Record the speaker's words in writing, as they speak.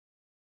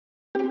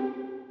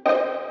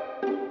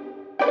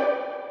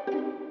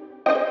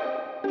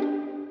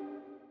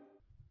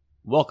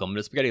Welcome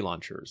to Spaghetti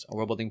Launchers, a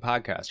world-building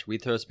podcast where we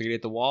throw spaghetti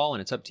at the wall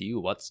and it's up to you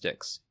what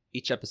sticks.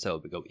 Each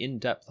episode, we go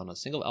in-depth on a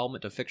single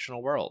element of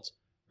fictional worlds,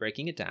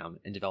 breaking it down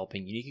and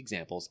developing unique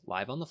examples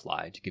live on the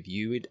fly to give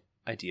you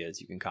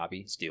ideas you can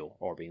copy, steal,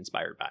 or be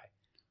inspired by.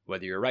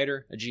 Whether you're a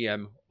writer, a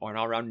GM, or an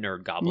all-around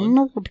nerd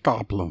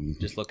goblin,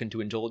 just looking to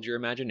indulge your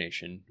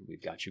imagination,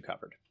 we've got you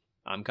covered.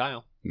 I'm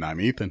Kyle. And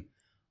I'm Ethan.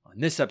 On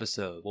this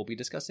episode, we'll be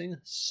discussing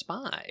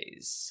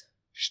Spies.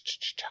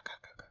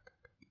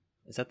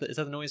 Is that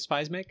the noise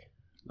spies make?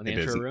 On the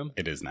intro room?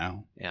 It is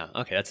now. Yeah,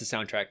 okay, that's the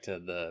soundtrack to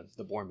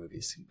the Bourne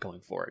movies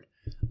going forward.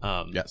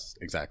 Yes,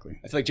 exactly.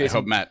 I feel like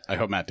Jason... I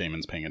hope Matt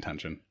Damon's paying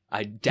attention.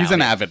 He's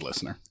an avid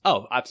listener.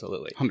 Oh,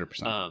 absolutely.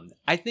 100%.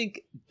 I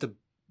think the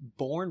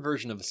Bourne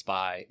version of a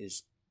spy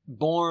is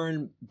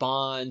Bourne,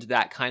 Bond,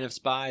 that kind of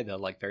spy, the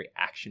like very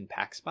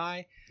action-packed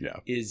spy,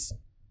 is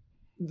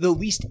the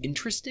least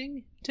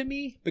interesting to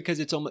me because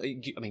it's almost,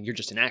 I mean, you're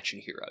just an action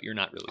hero. You're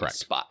not really a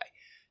spy.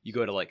 You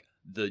go to like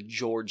the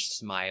George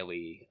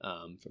Smiley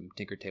from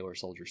Tinker Tailor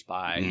Soldier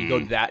Spy. You go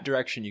that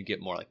direction, you get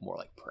more like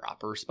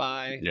proper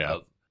spy. Yeah.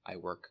 I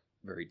work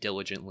very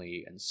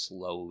diligently and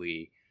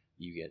slowly.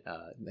 You get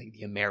like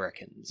the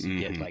Americans. You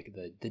get like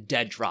the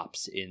dead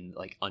drops in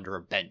like under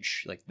a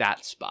bench, like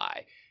that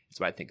spy. That's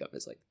what I think of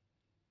as like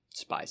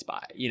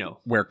spy, you know,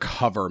 where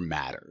cover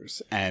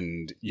matters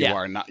and you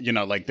are not, you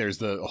know, like there's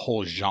the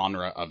whole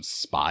genre of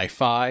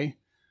spy-fi.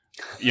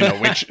 You know,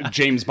 which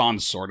James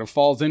Bond sort of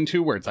falls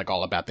into, where it's like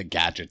all about the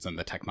gadgets and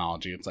the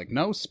technology. It's like,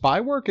 no,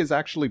 spy work is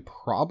actually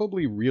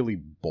probably really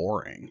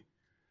boring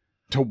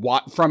to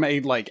watch from a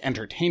like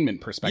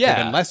entertainment perspective,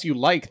 unless you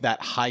like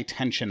that high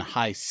tension,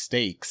 high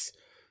stakes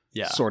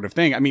sort of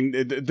thing. I mean,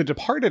 the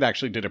Departed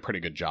actually did a pretty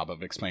good job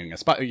of explaining a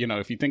spy. You know,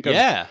 if you think of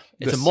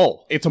it's a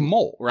mole. It's a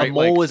mole, right? A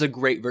mole is a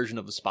great version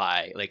of a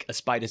spy. Like a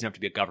spy doesn't have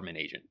to be a government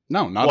agent.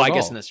 No, not at all. Well, I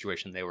guess in this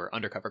situation they were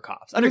undercover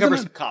cops.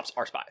 Undercover cops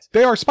are spies.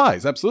 They are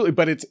spies, absolutely.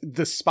 But it's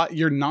the spy.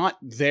 You're not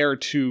there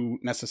to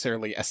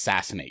necessarily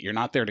assassinate. You're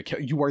not there to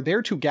kill. You are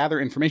there to gather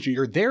information.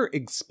 You're there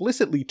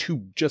explicitly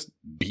to just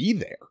be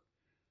there.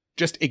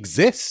 Just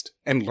exist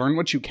and learn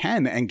what you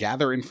can and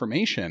gather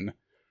information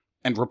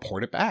and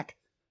report it back.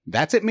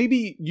 That's it.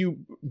 Maybe you,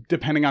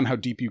 depending on how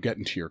deep you get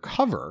into your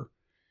cover,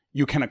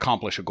 you can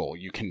accomplish a goal.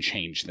 You can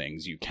change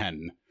things. You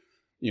can,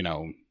 you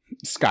know,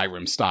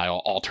 Skyrim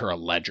style alter a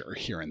ledger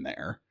here and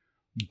there.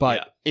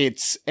 But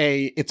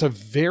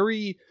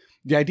the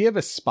idea of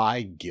a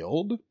spy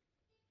guild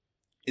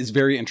is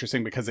very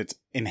interesting because it's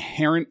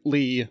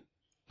inherently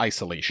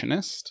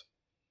isolationist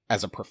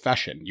as a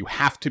profession. You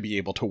have to be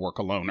able to work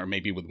alone or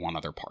maybe with one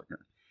other partner.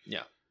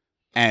 Yeah.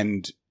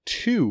 And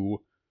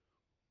two,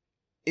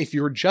 if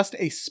you're just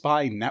a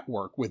spy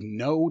network with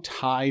no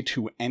tie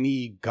to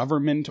any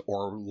government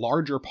or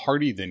larger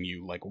party than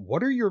you, like,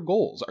 what are your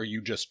goals? Are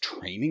you just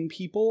training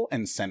people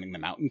and sending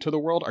them out into the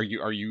world? Are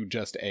you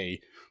just a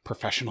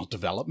professional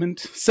development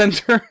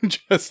center,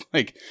 just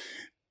like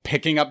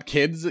picking up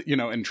kids, you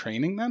know, and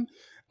training them?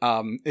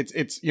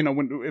 It's you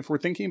know, if we're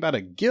thinking about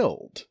a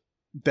guild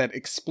that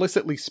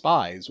explicitly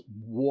spies,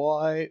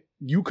 what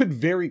you could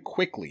very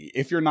quickly,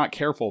 if you're not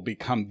careful,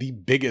 become the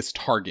biggest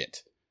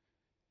target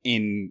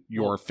in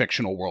your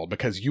fictional world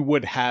because you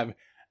would have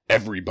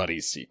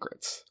everybody's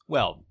secrets.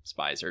 Well,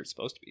 spies are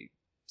supposed to be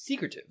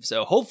secretive,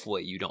 so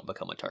hopefully you don't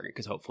become a target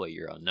because hopefully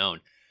you're unknown.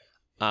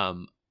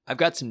 I've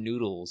got some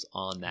noodles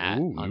on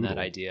that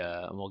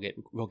idea, and we'll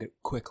get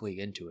quickly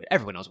into it.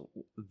 Everyone knows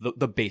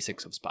the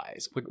basics of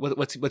spies.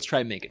 Let's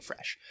try and make it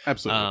fresh.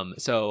 Absolutely.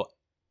 So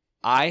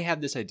I have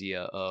this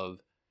idea of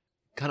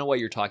kind of what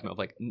you're talking about,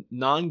 like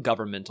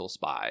non-governmental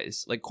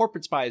spies. Like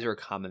corporate spies are a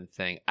common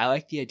thing. I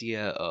like the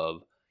idea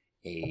of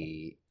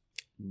a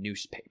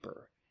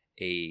newspaper,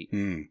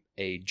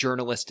 a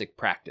journalistic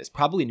practice,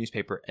 probably a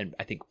newspaper, and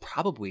I think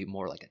probably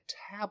more like a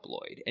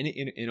tabloid. And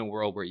in a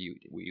world where you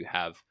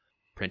have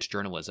print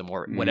journalism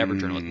or whatever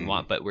journalism you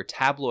want, but where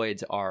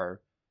tabloids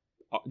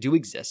do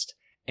exist,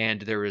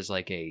 and there is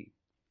like a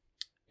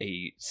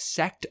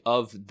sect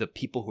of the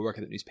people who work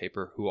at the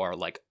newspaper who are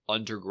like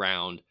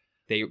underground.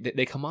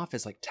 They come off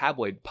as like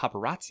tabloid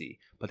paparazzi,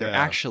 but they're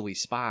actually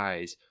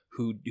spies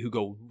who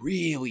go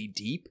really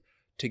deep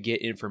to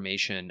get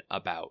information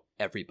about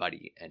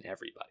everybody and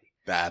everybody.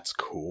 That's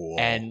cool.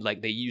 And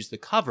like they use the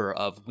cover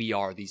of, we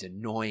are these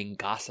annoying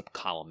gossip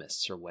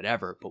columnists or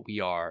whatever, but we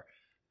are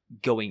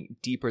going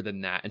deeper than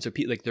that. And so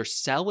like they're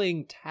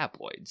selling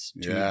tabloids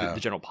to the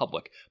general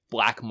public.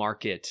 Black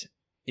market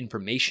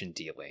information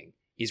dealing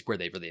is where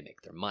they really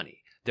make their money.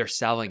 They're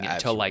selling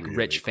it to like really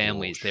rich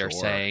families. They're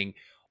saying,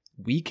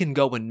 we can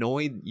go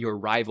annoy your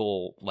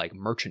rival like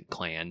merchant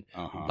clan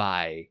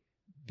by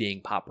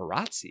being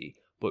paparazzi.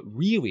 But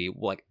really,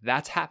 like,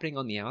 that's happening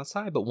on the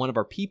outside. But one of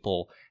our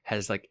people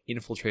has like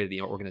infiltrated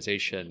the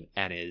organization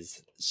and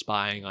is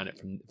spying on it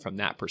from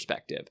that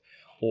perspective.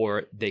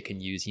 Or they can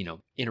use, you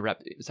know,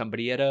 interrupt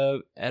somebody at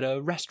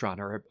a restaurant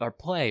or a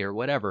play or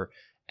whatever,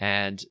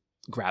 and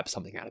grab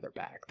something out of their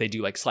bag. They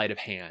do like sleight of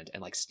hand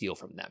and like steal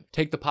from them.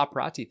 Take the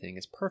paparazzi thing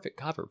as perfect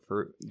cover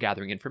for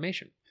gathering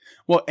information.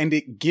 Well, and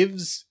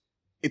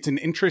it's an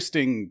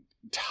interesting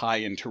tie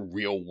into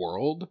real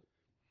world.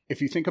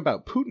 If you think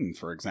about Putin,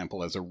 for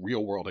example, as a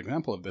real world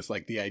example of this,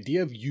 like the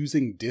idea of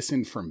using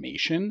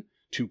disinformation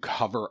to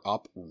cover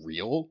up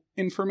real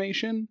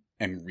information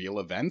and real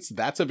events,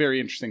 that's a very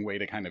interesting way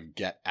to kind of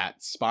get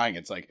at spying.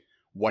 It's like,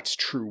 what's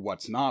true,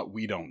 what's not,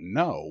 we don't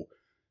know.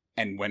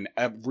 And when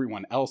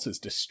everyone else is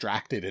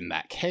distracted in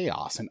that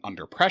chaos and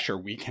under pressure,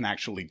 we can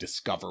actually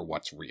discover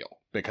what's real,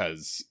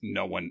 because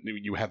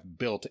you have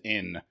built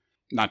in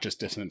not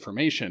just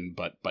disinformation,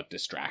 but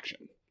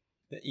distraction.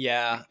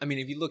 Yeah. I mean,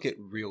 if you look at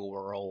real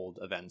world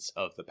events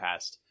of the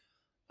past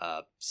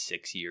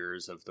 6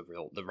 years of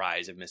the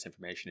rise of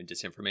misinformation and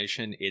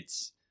disinformation,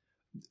 it's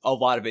a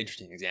lot of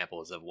interesting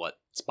examples of what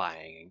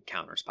spying and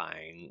counter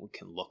spying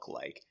can look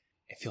like.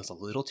 It feels a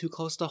little too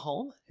close to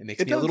home. It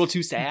makes me a little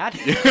too sad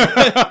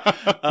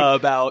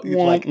about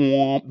like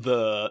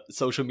the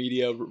social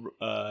media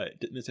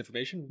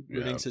misinformation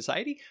ruining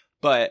society.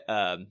 But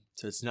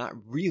so it's not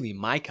really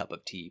my cup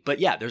of tea. But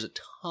yeah, there's a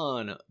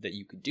ton that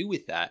you could do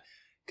with that,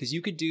 because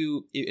you could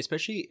do,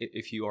 especially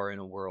if you are in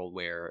a world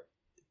where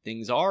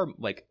things are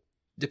like,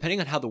 depending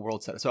on how the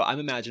world's set up. So I'm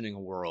imagining a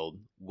world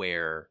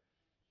where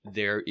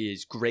there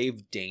is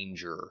grave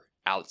danger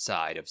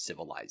outside of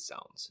civilized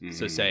zones. Mm-hmm.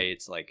 So say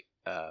it's like,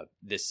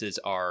 this is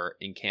our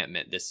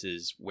encampment. This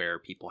is where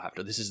people have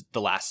to, this is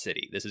the last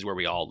city. This is where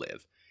we all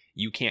live.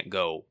 You can't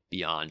go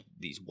beyond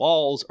these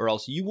walls or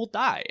else you will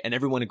die. And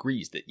everyone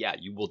agrees that, yeah,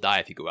 you will die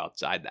if you go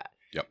outside that.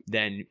 Yep.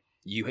 Then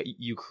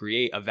you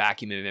create a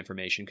vacuum of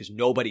information because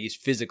nobody is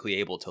physically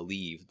able to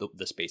leave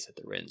the space that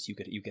they're in. So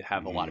you could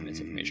have a lot of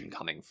misinformation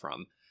coming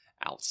from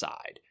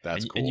outside.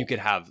 That's cool. And you could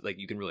have, like,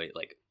 you can really,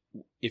 like,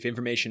 if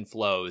information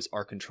flows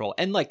are controlled,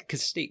 and like,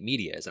 because state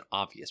media is an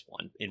obvious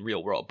one in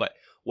real world, but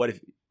what if,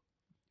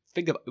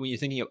 think of when you're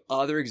thinking of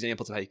other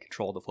examples of how you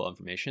control the flow of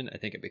information, I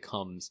think it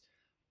becomes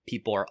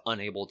people are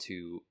unable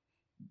to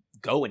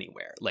go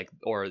anywhere, like,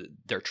 or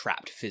they're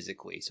trapped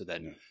physically. So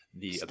then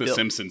the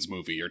Simpsons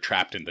movie, you're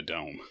trapped in the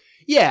dome.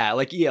 Yeah,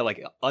 like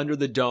under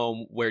the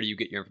dome. Where do you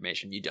get your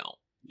information? You don't.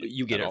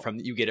 You get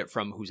it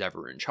from who's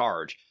ever in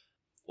charge,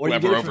 or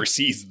whoever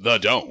oversees the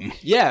dome.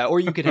 Yeah, or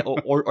you could,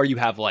 or you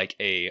have like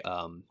a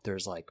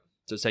there's like,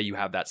 so say you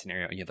have that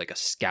scenario and you have like a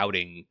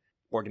scouting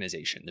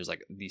organization. There's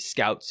like these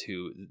scouts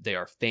who they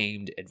are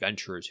famed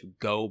adventurers who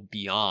go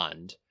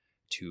beyond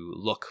to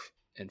look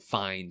and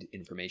find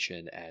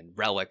information and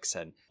relics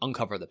and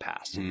uncover the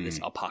past in this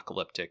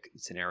apocalyptic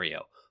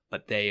scenario.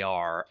 But they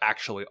are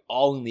actually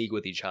all in league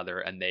with each other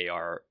and they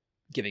are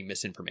giving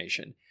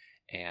misinformation.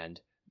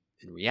 And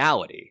in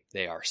reality,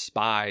 they are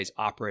spies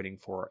operating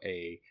for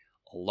a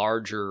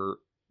larger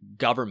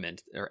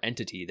government or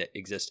entity that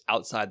exists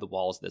outside the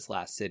walls of this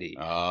last city.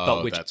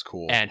 Oh, that's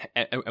cool. And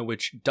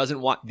which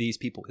doesn't want these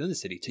people within the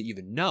city to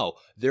even know.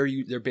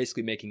 They're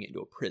basically making it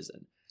into a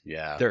prison.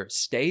 Yeah.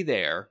 Stay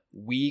there.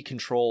 We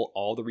control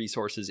all the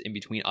resources in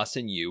between us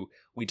and you.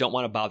 We don't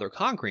want to bother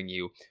conquering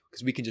you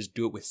because we can just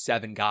do it with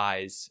 7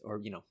 guys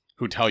or,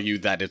 who tell you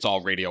that it's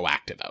all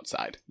radioactive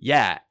outside.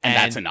 Yeah. And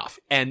that's enough.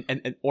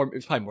 And or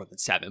it's probably more than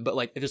 7, but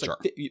like, if there's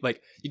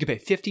like you can pay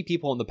 50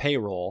 people on the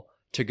payroll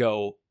to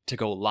go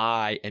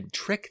lie and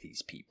trick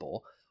these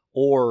people,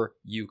 or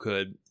you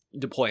could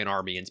deploy an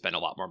army and spend a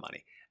lot more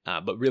money.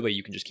 But really,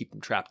 you can just keep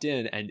them trapped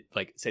in and,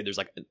 like, say there's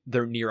like,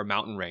 they're near a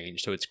mountain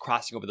range, so it's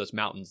crossing over those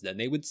mountains, then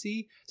they would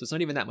see. So it's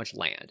not even that much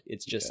land.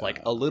 It's just like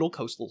a little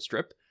coastal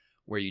strip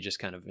where you just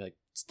kind of like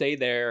stay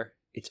there.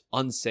 It's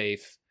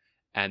unsafe.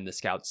 And the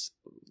scouts,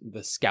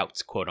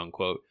 quote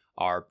unquote,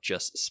 are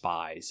just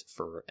spies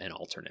for an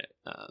alternate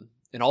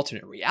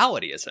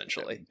reality,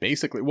 essentially.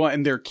 Basically. Well,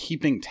 and they're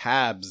keeping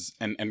tabs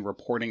and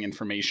reporting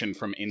information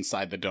from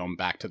inside the dome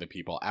back to the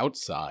people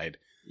outside.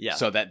 Yeah.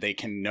 So that they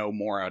can know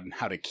more on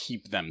how to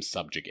keep them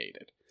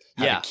subjugated.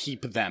 How to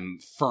keep them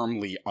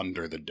firmly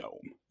under the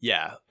dome.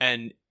 Yeah.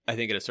 And I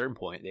think at a certain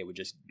point, they would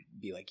just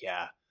be like,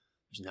 yeah,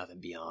 there's nothing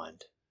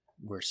beyond.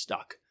 We're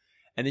stuck.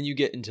 And then you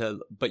get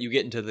into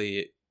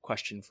the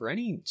question for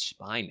any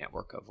spy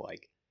network of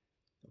like,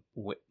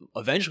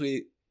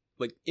 eventually,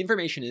 like,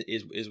 information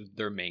is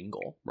their main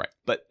goal. Right.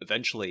 But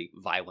eventually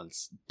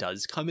violence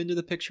does come into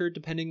the picture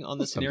depending on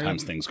the scenario.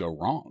 Sometimes things go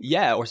wrong.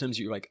 Yeah. Or sometimes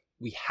you're like,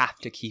 we have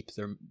to keep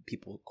their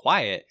people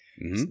quiet.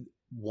 Mm-hmm.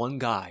 One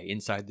guy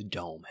inside the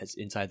dome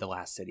inside the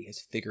last city has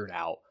figured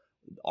out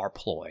our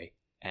ploy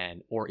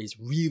or is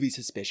really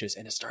suspicious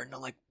and is starting to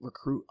like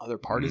recruit other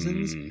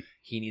partisans.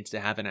 He needs to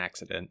have an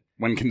accident.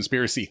 When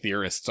conspiracy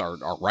theorists are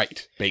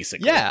right,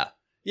 basically. Yeah.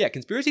 Yeah,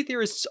 conspiracy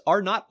theorists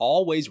are not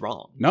always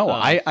wrong. No,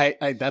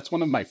 I that's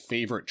one of my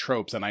favorite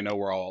tropes, and I know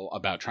we're all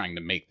about trying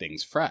to make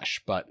things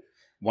fresh, but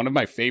one of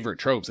my favorite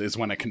tropes is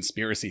when a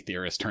conspiracy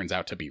theorist turns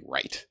out to be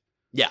right.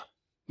 Yeah.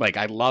 Like,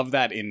 I love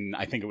that in,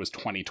 I think it was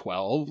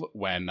 2012,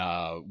 when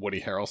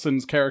Woody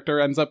Harrelson's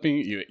character ends up being,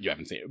 you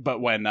haven't seen it,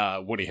 but when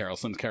Woody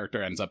Harrelson's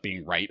character ends up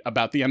being right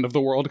about the end of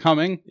the world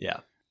coming.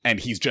 Yeah. And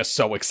he's just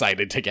so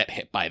excited to get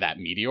hit by that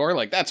meteor.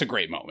 Like, that's a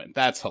great moment.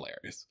 That's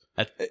hilarious.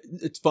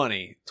 It's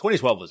funny.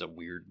 2012 was a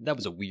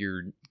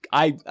weird,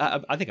 I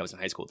think I was in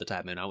high school at the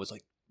time, and I was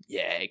like,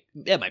 yeah,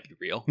 that might be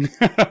real.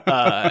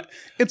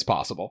 It's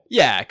possible.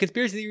 Yeah,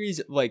 conspiracy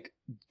theories like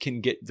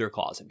can get their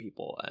claws in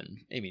people, and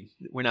I mean,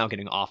 we're now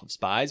getting off of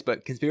spies,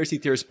 but conspiracy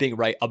theorists being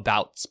right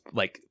about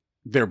like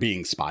They're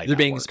being spy they're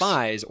being networks.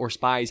 spies, or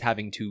spies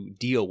having to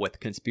deal with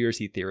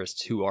conspiracy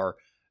theorists who are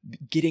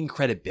getting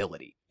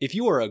credibility. If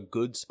you are a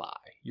good spy,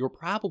 you're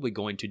probably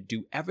going to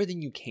do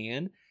everything you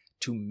can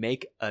to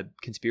make a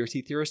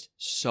conspiracy theorist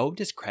so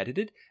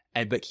discredited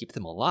but keep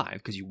them alive,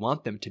 because you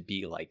want them to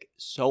be like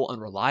so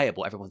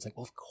unreliable. Everyone's like,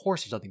 well, of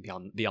course there's nothing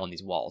beyond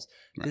these walls.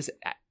 Right. This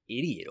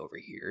idiot over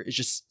here is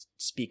just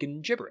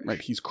speaking gibberish.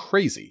 Right, he's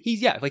crazy.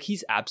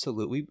 He's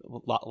absolutely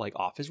like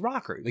off his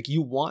rocker. Like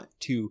you want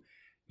to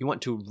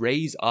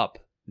raise up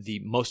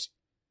the most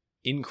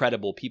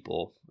incredible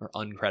people or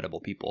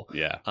uncredible people.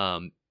 Yeah.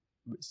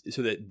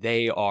 So that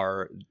they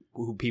are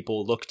who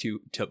people look to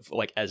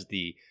like as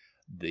the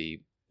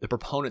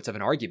proponents of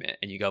an argument,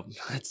 and you go,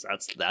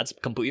 that's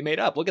completely made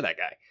up. Look at that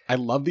guy. I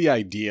love the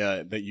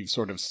idea that you've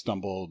sort of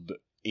stumbled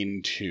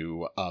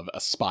into of a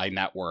spy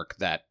network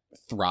that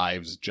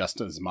thrives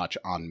just as much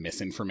on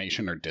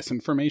misinformation or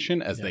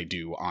disinformation as they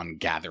do on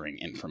gathering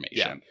information.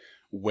 Yeah.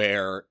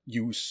 Where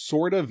you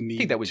sort of need. I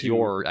think that was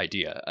your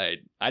idea.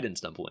 I didn't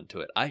stumble into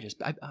it. I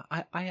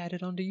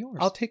added onto yours.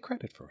 I'll take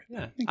credit for it.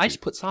 Yeah, I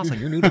just put sauce on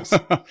your noodles.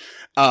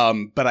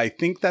 But I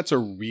think that's a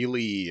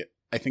really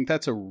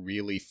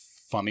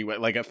funny way.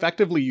 Like,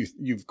 effectively,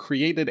 you've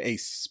created a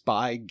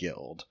spy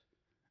guild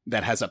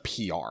that has a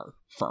PR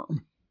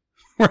firm,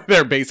 where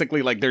they're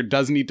basically like, there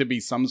does need to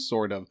be some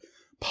sort of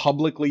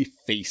publicly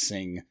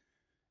facing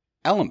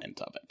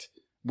element of it.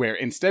 Where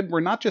instead we're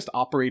not just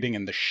operating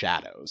in the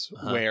shadows,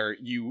 where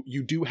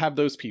you do have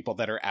those people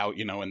that are out,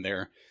 and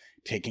they're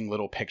taking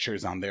little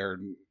pictures on their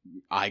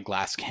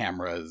eyeglass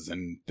cameras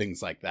and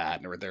things like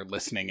that, or they're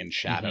listening in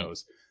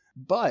shadows.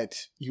 Mm-hmm. But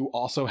you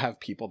also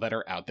have people that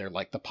are out there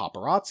like the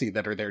paparazzi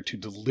that are there to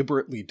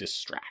deliberately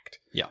distract.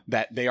 Yeah.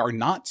 That they are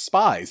not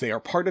spies. They are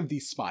part of the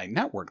spy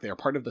network. They are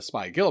part of the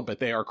spy guild, but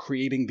they are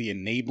creating the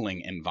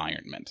enabling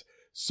environment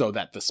so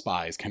that the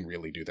spies can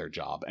really do their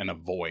job and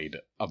avoid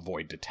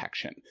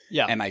detection.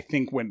 Yeah. And I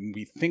think when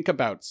we think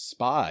about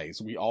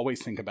spies, we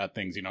always think about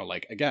things,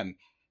 like, again,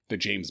 the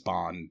James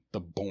Bond, the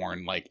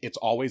Bourne, like, it's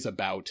always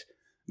about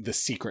the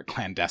secret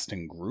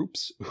clandestine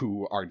groups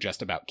who are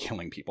just about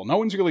killing people. No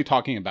one's really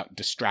talking about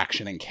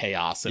distraction and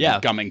chaos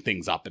and gumming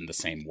things up in the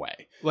same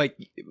way. Like,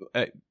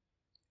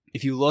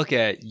 if you look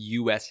at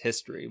U.S.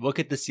 history, look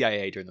at the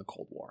CIA during the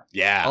Cold War.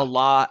 Yeah. A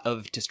lot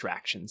of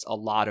distractions, a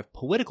lot of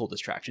political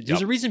distractions.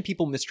 There's a reason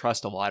people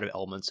mistrust a lot of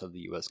elements of the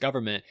U.S.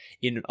 government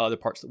in other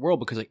parts of the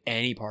world, because like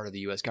any part of the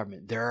U.S.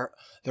 government, they're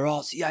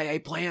all CIA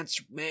plants,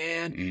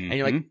 man. Mm-hmm. And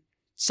you're like,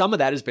 some of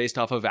that is based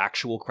off of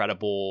actual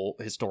credible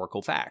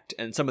historical fact.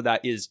 And some of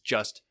that is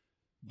just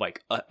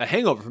like a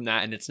hangover from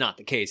that. And it's not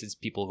the case. It's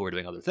people who are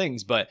doing other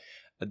things. But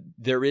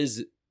there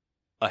is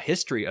a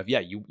history of,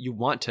 you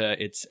want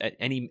to, it's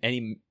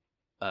any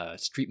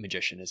street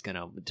magician is going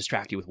to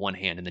distract you with one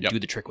hand and then do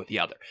the trick with the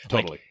other.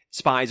 Totally. Like,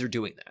 spies are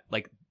doing that.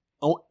 Like,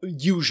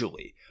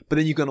 usually. But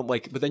then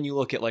then you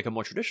look at like a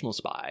more traditional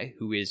spy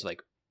who is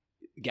like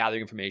gathering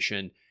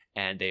information,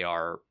 and they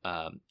are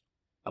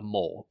a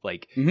mole.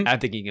 Like, I'm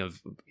thinking of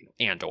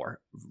Andor.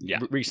 Yeah,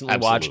 recently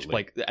watched.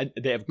 Like,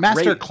 they have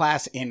master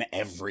class in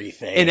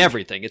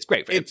everything. It's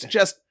great. It's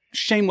just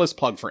shameless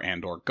plug for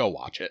Andor. Go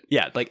watch it.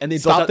 Yeah, like, and they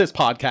stop this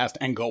podcast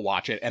and go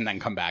watch it, and then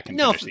come back and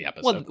finish the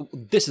episode. Well,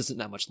 this isn't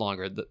that much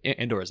longer.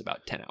 Andor is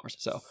about 10 hours,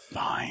 so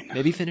fine.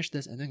 Maybe finish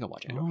this and then go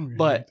watch Andor. Right.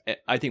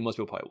 But I think most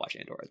people probably watch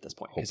Andor at this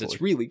point because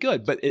it's really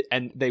good. But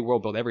and they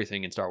world build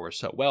everything in Star Wars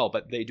so well.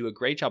 But they do a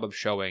great job of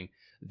showing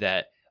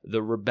that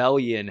the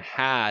rebellion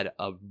had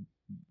a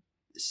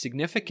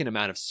significant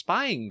amount of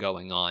spying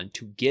going on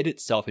to get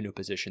itself into a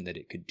position that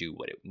it could do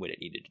what it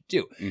needed to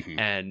do. Mm-hmm.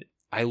 And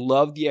I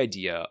love the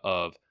idea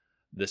of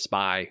the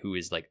spy who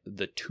is like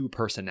the two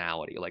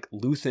personality. Like,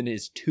 Luthen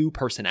is two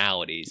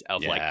personalities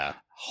of like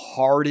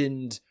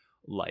hardened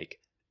like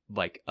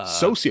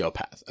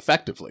sociopath,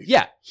 effectively.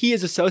 Yeah, he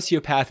is a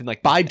sociopath, and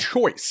like by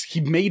choice, he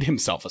made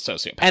himself a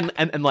sociopath.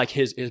 And like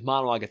his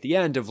monologue at the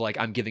end of like,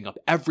 I'm giving up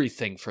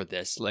everything for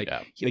this,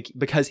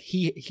 because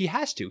he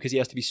has to, because he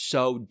has to be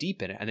so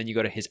deep in it. And then you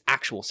go to his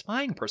actual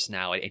spying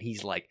personality, and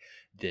he's like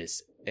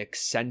this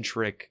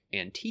eccentric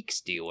antique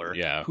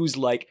stealer, who's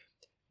like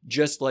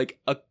just like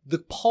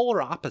the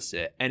polar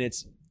opposite. And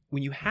it's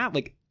when you have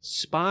like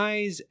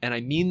spies, and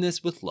I mean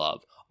this with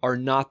love, are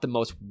not the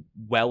most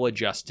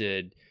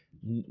well-adjusted,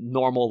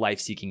 normal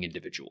life-seeking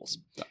individuals.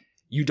 No.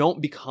 You don't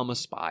become a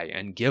spy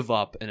and give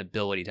up an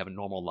ability to have a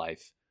normal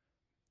life.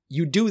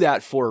 You do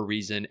that for a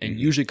reason, and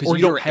usually because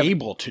you're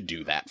able to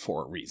do that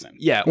for a reason.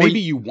 Yeah,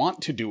 maybe you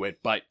want to do it,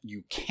 but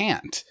you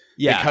can't.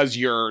 Yeah, because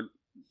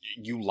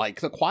you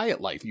like the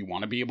quiet life. You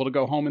want to be able to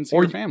go home and see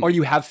your family, or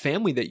you have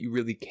family that you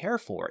really care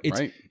for.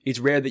 It's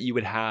rare that you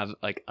would have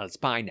like a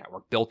spy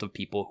network built of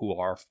people who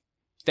are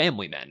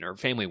family men or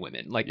family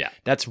women. Like,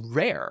 that's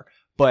rare,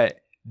 but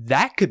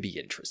that could be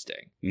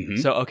interesting. Mm-hmm.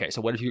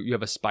 So what if you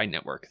have a spy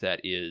network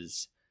that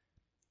is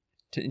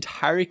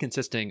entirely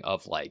consisting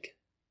of like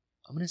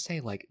I'm going to say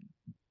like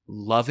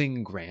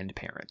loving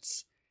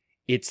grandparents.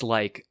 It's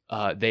like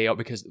they are,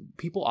 because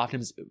people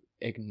often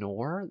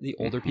ignore the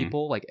older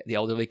people. Like the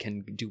elderly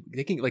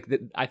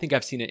I think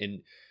I've seen it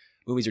in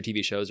movies or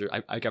TV shows, or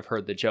I've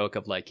heard the joke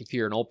of like, if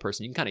you're an old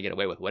person, you can kind of get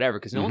away with whatever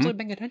because no one's like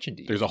paying attention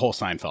to you. There's a whole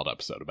Seinfeld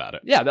episode about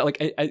it. Yeah, that like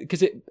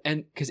because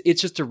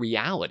it's just a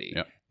reality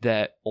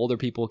that older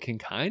people can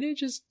kind of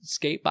just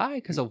skate by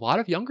because a lot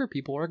of younger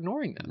people are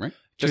ignoring them. Right.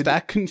 Just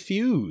that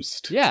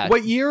confused. Yeah.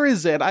 What year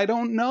is it? I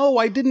don't know.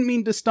 I didn't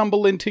mean to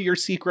stumble into your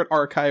secret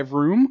archive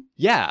room.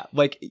 Yeah,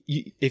 like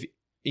if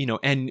you know,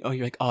 and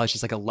you're like, oh, it's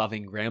just like a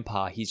loving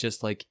grandpa. He's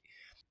just like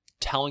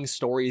telling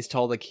stories to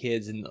all the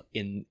kids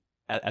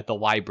at the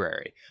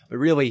library, but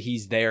really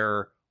he's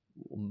there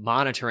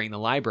monitoring the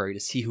library to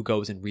see who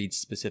goes and reads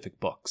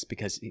specific books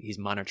because he's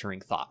monitoring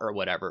thought or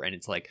whatever. And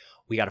it's like,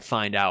 we got to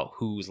find out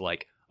who's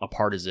like a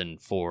partisan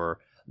for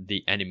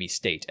the enemy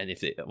state, and if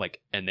they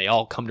and they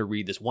all come to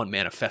read this one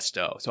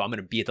manifesto, so I'm going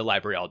to be at the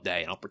library all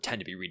day and I'll pretend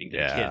to be reading to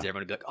the kids.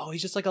 Everyone will be like, oh,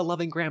 he's just like a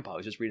loving grandpa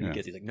who's just reading to the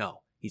kids. He's like,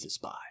 no, he's a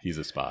spy. He's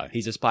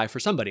a spy for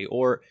somebody.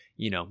 Or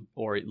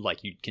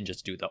like you can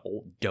just do the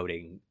old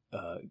doting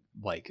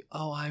like,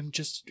 oh, I'm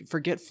just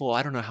forgetful,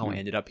 I don't know how I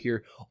ended up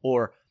here.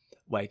 Or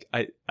like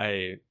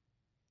I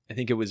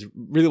think it was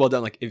really well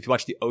done. Like if you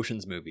watch the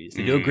Ocean's movies,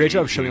 they do a great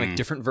job of showing like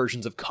different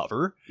versions of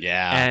cover.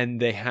 Yeah. And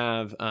they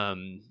have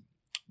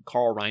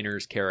Carl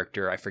Reiner's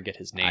character, I forget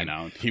his name. I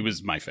know. He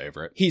was my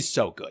favorite. He's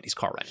so good. He's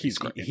Carl Reiner.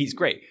 He's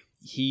great.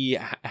 He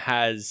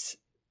has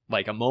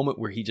like a moment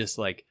where he just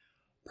like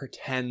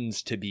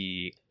pretends to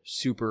be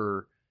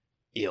super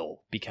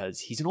ill because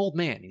he's an old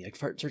man and he like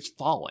starts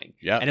falling.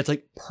 Yeah. And it's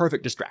like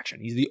perfect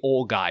distraction. He's the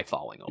old guy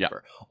falling over.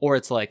 Yeah. Or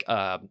it's like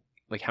how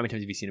many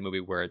times have you seen a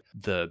movie where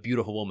the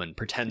beautiful woman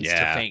pretends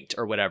to faint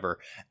or whatever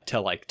to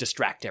like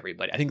distract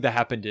everybody? I think that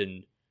happened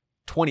in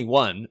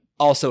 21,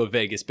 also a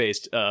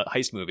Vegas-based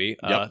heist movie.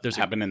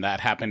 Happened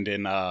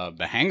in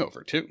The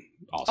Hangover too.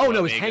 Also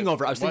it was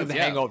Hangover. I was thinking of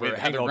The Hangover.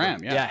 Heather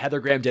Graham. Yeah, Heather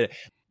Graham did it.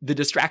 The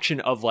distraction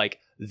of like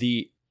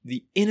the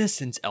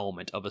innocence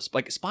element of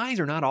like spies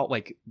are not all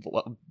like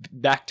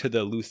back to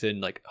the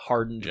Luthen like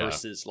hardened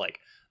versus like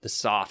the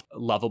soft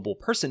lovable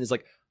person is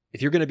like,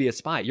 if you're going to be a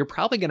spy, you're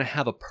probably going to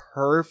have a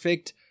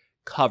perfect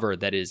cover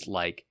that is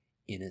like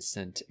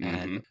innocent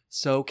and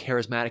so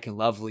charismatic and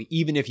lovely,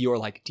 even if you're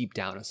like deep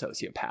down a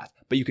sociopath,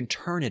 but you can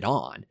turn it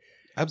on.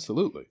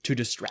 Absolutely. To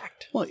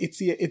distract. Well,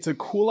 it's a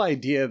cool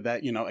idea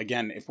that,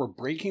 again, if we're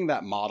breaking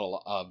that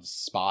model of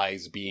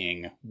spies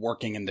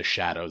working in the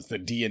shadows, the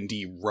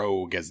D&D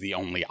rogue as the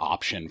only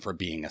option for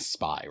being a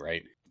spy,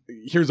 right?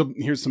 Here's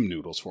some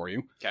noodles for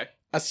you. Okay.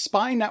 A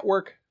spy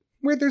network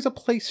where there's a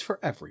place for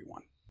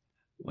everyone.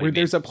 Where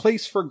there's a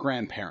place for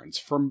grandparents,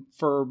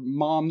 for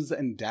moms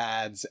and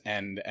dads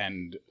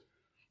and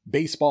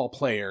baseball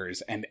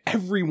players, and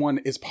everyone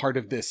is part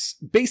of this,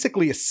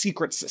 basically a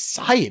secret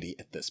society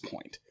at this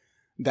point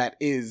that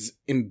is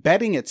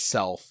embedding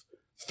itself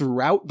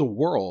throughout the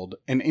world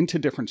and into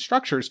different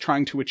structures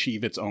trying to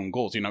achieve its own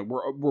goals.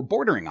 We're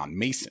bordering on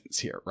Masons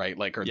here, right?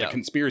 The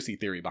conspiracy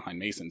theory behind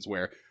Masons,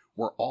 where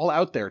we're all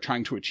out there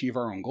trying to achieve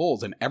our own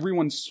goals and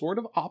everyone's sort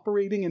of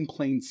operating in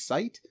plain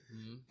sight.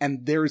 Mm-hmm.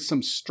 And there's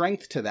some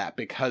strength to that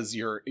because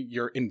you're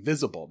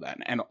invisible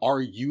then. And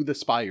are you the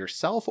spy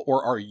yourself,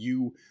 or are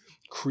you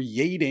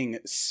creating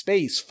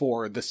space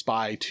for the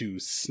spy to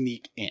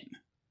sneak in?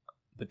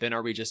 But then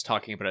are we just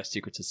talking about a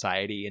secret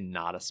society and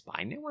not a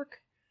spy network?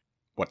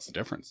 What's the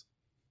difference?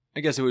 I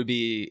guess it would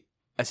be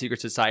a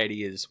secret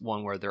society is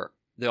one where the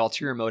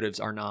ulterior motives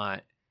are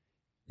not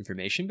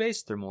information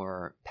based, they're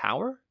more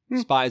power.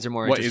 Spies are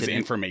more interested in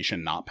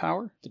information, not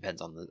power? Depends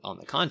on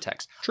the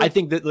context. True. I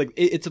think that like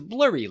it's a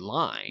blurry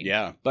line.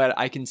 Yeah. But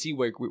I can see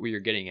where you're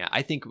getting at.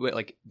 I think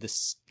like the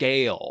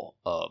scale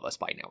of a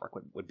spy network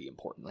would be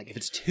important. Like if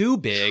it's too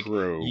big,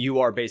 you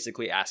are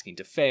basically asking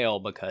to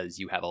fail because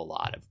you have a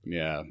lot of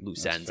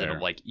loose ends. Fair.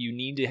 And like you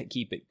need to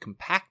keep it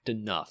compact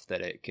enough that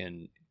it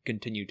can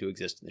continue to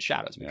exist in the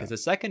shadows. Because the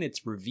second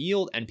it's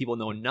revealed and people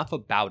know enough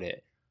about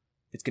it,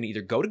 it's going to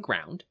either go to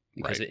ground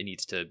because it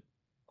needs to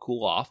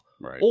cool off,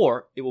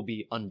 or it will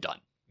be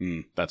undone.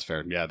 That's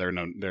fair. Yeah,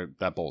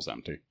 that bowl's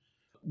empty.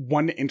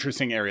 One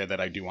interesting area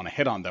that I do want to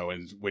hit on, though,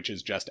 which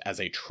is just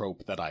as a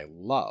trope that I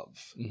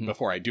love,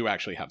 before I do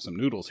actually have some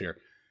noodles here,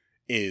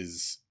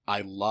 is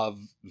I love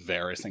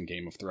Varys in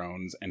Game of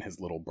Thrones and his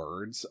little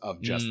birds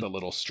of just the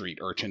little street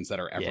urchins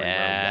that are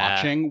everywhere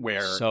watching.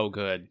 Where so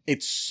good.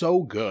 It's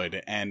so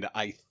good, and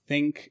I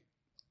think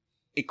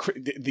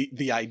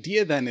the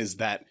idea then is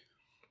that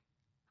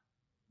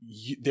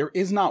there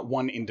is not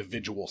one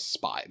individual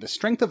spy. The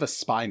strength of a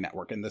spy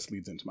network, and this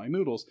leads into my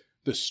noodles,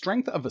 the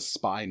strength of a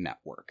spy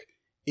network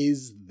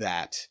is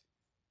that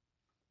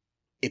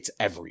it's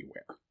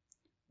everywhere.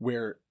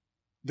 Where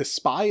the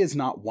spy is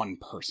not one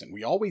person.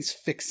 We always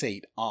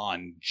fixate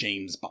on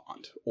James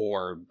Bond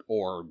or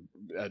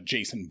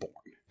Jason Bourne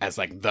as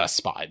like the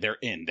spy.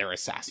 They're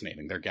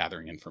assassinating, they're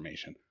gathering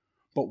information.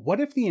 But what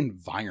if the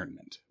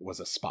environment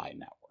was a spy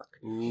network?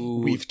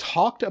 Ooh. We've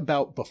talked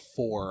about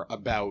before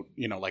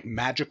like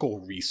magical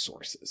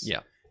resources.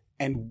 Yeah.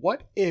 And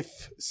what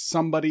if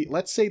somebody,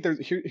 let's say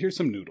here's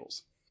some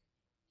noodles.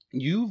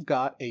 You've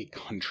got a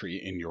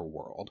country in your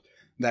world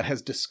that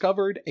has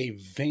discovered a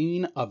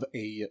vein of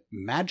a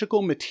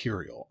magical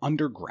material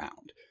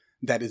underground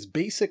that is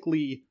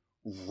basically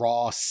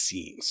raw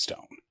seeing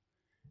stone.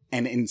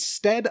 And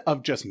instead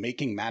of just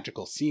making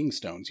magical seeing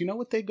stones, you know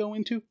what they go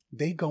into?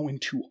 They go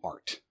into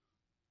art.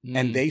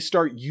 And they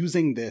start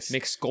using this.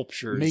 Make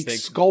sculptures.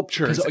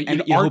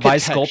 And you know who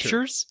buys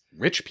sculptures?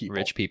 Rich people.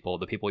 Rich people.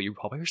 The people you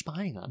probably are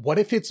spying on. What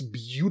if it's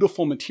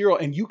beautiful material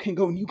and you can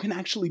go and you can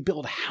actually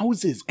build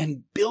houses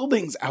and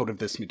buildings out of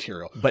this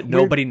material? But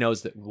nobody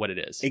knows what it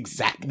is.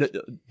 Exactly.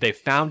 They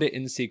found it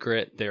in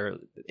secret.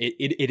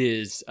 It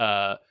is...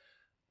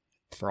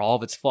 for all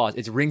of its flaws,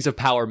 it's Rings of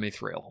Power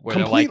mithril, where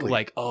Completely. they're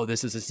like, oh,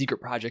 this is a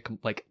secret project.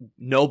 Like,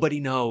 nobody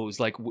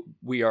knows. Like,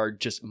 we are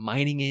just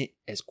mining it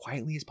as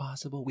quietly as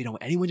possible. We don't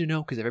want anyone to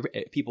know, because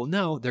if people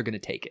know, they're going to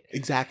take it.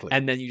 Exactly.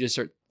 And then you just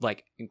start,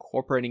 like,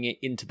 incorporating it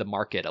into the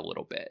market a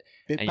little bit.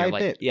 Bit and by you're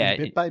like, bit. Yeah.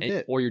 Bit by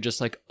bit. Or you're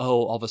just like,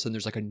 oh, all of a sudden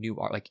there's, like, a new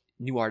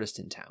artist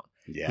in town.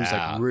 Yeah. Who's,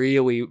 like,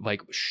 really,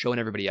 like, showing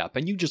everybody up.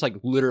 And you just, like,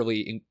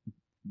 literally...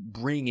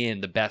 bring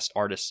in the best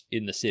artists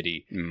in the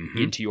city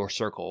into your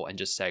circle and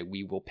just say,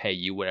 we will pay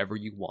you whatever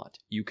you want.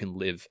 You can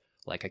live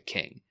like a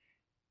king.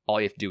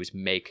 All you have to do is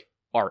make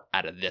art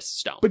out of this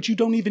stone. But you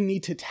don't even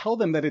need to tell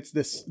them that it's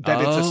it's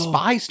a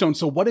spy stone.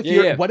 So what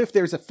if what if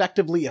there's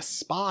effectively a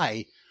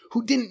spy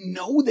who didn't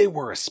know they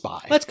were a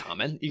spy? That's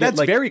common. That's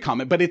very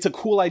common, but it's a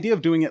cool idea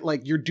of doing it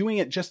like you're doing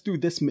it just through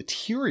this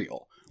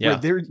material. Yeah.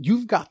 Where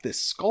you've got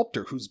this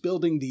sculptor who's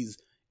building these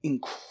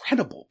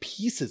incredible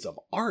pieces of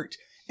art.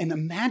 And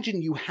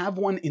imagine you have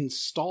one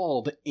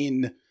installed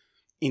in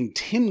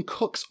Tim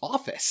Cook's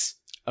office.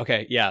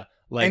 Okay, yeah.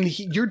 And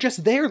you're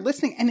just there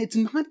listening, and it's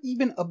not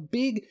even a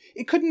big...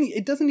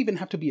 It doesn't even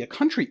have to be a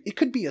country. It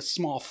could be a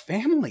small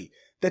family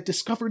that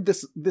discovered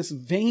this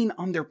vein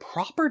on their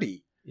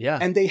property. Yeah.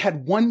 And they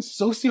had one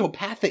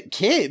sociopathic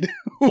kid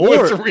who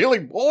was really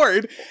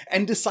bored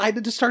and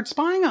decided to start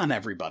spying on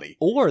everybody.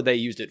 Or they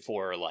used it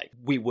for, like,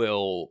 we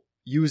will...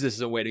 use this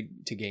as a way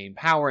to gain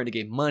power and to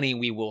gain money.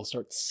 We will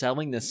start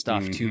selling this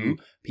stuff to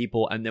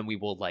people, and then we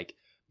will like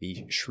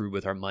be shrewd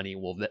with our money.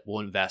 We'll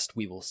invest.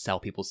 We will sell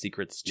people's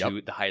secrets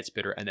to the highest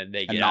bidder, and then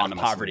they get out of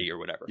poverty or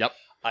whatever. Yep.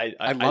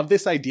 I love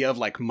this idea of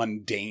like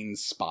mundane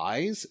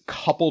spies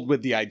coupled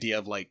with the idea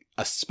of like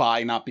a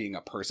spy not being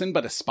a person,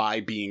 but a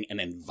spy being an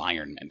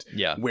environment.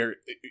 Yeah. Where,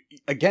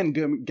 again,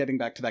 getting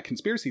back to that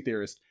conspiracy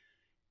theorist,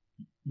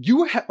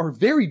 you are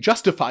very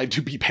justified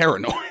to be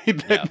paranoid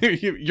that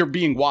you're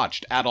being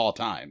watched at all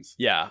times.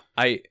 Yeah.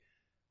 I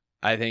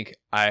think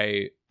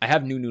I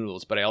have new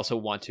noodles, but I also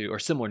want to, or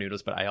similar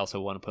noodles, but I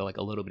also want to put like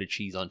a little bit of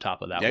cheese on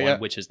top of that one,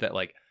 which is that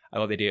like, I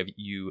love the idea of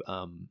you,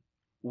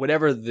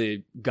 whatever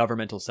the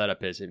governmental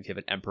setup is, if you have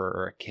an emperor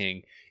or a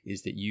king,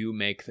 is that you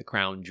make the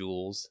crown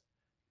jewels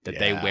that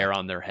they wear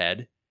on their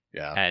head.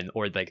 Yeah.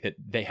 Or like that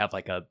they have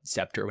like a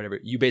scepter or whatever.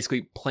 You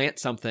basically plant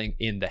something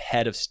in the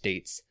head of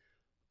state's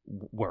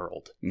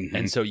world.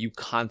 And so you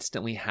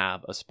constantly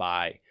have a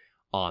spy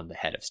on the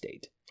head of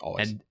state.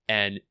 Always.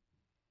 And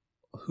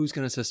who's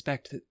going to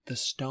suspect that the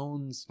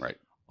stones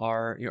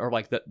are, or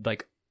like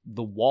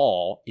the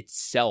wall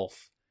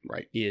itself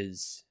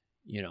is,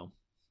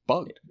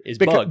 bugged.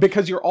 Bugged.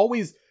 Because you're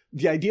always,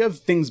 the idea of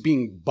things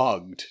being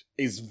bugged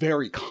is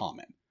very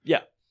common.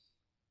 Yeah.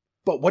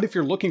 But what if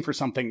you're looking for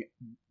something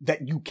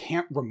that you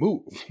can't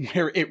remove,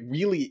 where it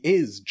really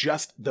is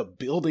just the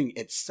building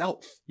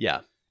itself?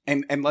 Yeah.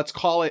 And let's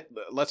call it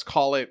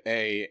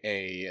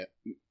a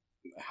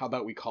how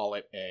about we call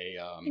it a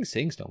I think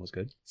seeing stone was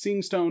good.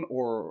 Seeing stone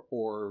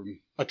or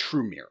a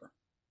true mirror.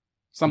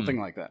 Something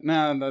like that.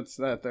 Nah,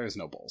 there's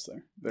no bowls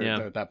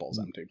there. That bowl's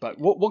empty. But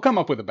we'll come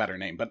up with a better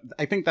name, but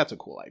I think that's a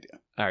cool idea.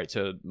 All right,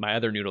 so my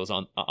other noodles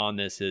on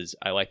this is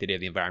I like the idea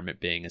of the environment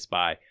being a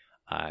spy.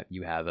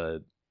 You have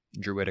a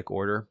druidic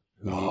order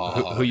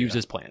who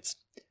uses plants.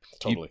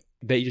 Totally.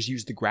 They just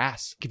use the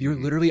grass. If you're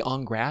literally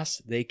on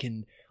grass, they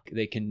can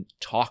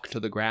talk to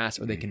the grass,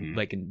 or they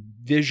can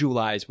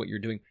visualize what you're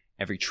doing.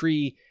 Every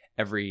tree,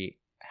 every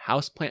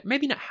house plant,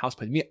 maybe not house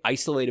plants, maybe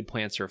isolated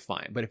plants are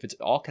fine. But if it's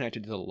all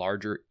connected to the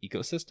larger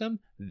ecosystem,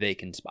 they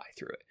can spy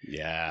through it.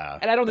 Yeah.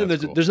 And I don't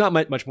think there's not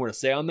much more to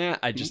say on that.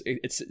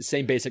 It's the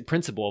same basic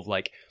principle of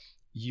like,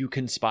 you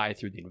can spy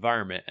through the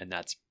environment, and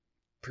that's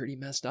pretty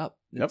messed up.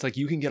 It's like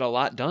you can get a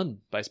lot done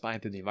by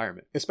spying through the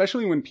environment.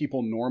 Especially when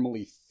people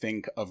normally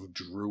think of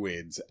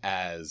druids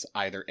as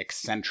either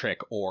eccentric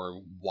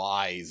or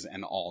wise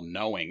and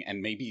all-knowing,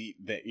 and maybe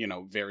that,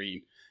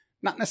 very,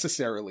 not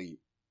necessarily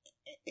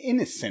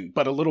innocent,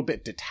 but a little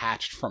bit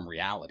detached from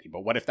reality.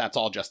 But what if that's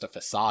all just a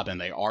facade,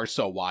 and they are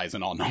so wise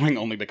and all-knowing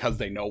only because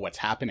they know what's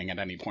happening at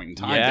any point in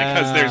time? Yeah.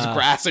 Because there's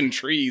grass and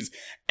trees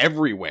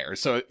everywhere.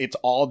 So it's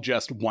all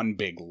just one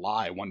big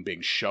lie, one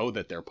big show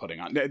that they're putting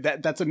on.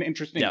 That's an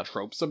interesting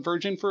trope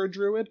subversion for a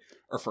druid,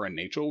 or for a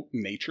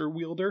nature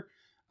wielder.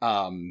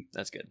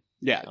 That's good.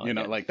 Yeah,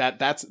 like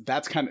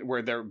that's kind of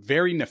where they're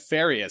very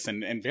nefarious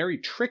and very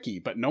tricky,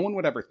 but no one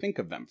would ever think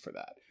of them for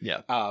that.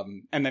 Yeah.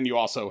 And then you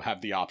also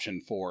have the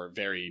option for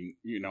very,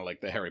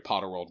 like the Harry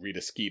Potter world,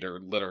 Rita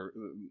Skeeter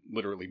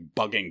literally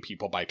bugging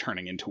people by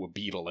turning into a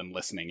beetle and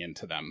listening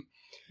into them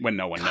when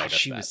no one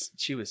noticed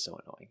she was so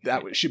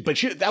annoying.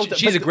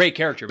 She's a great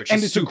character, but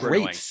she's super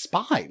annoying. And it's a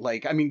great spy.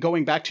 Like, I mean,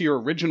 going back to your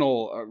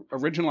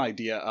original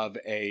idea of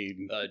a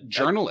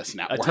journalist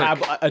network.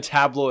 A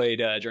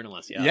tabloid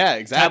journalist, yeah. Yeah,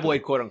 exactly.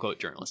 Tabloid quote-unquote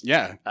journalist.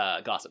 Yeah.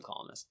 Gossip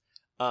columnist.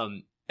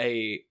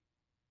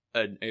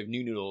 Of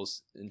New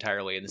Noodles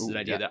entirely, and this is an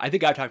idea that I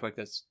think I've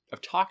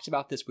talked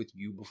about this with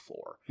you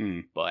before,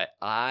 but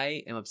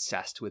I am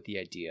obsessed with the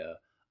idea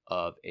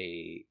of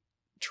a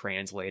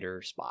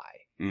translator spy.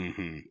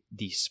 Mm-hmm.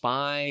 The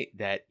spy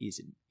that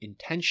is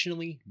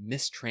intentionally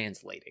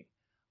mistranslating.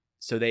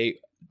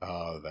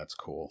 Oh, that's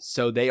cool.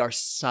 So they are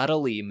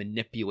subtly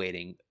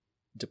manipulating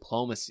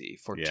diplomacy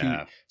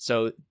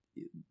so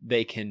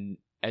they can,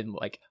 and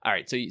like, all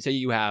right, so say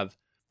you have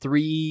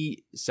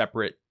 3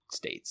 separate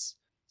states.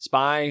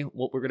 Spy,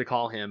 what we're going to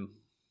call him,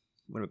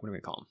 what are we going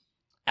to call him?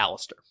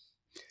 Alistair.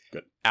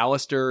 Good.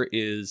 Alistair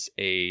is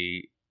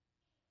a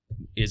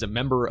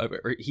member of,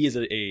 or he is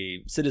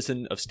a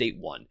citizen of State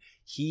 1.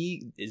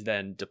 He is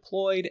then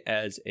deployed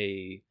as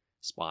a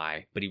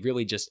spy, but he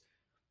really just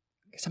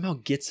somehow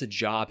gets a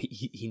job.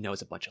 He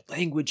knows a bunch of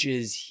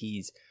languages.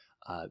 He's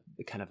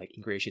kind of like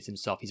ingratiates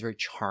himself. He's very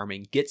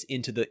charming, gets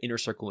into the inner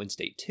circle in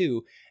State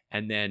 2,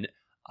 and then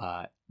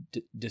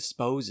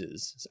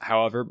disposes,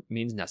 however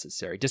means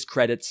necessary,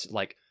 discredits,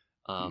 like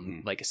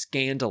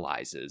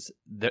scandalizes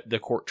the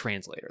court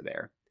translator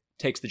there,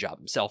 takes the job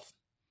himself,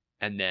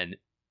 and then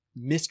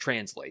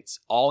mistranslates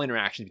all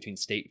interactions between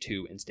State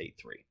 2 and State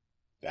 3.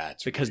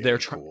 That's because really they're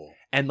cool.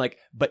 And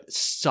but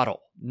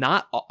subtle,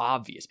 not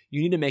obvious.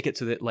 You need to make it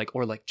so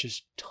that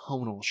just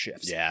tonal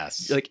shifts.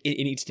 Yes. Like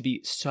it needs to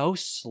be so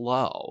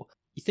slow.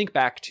 You think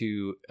back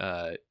to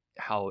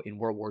how in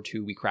World War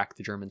II we cracked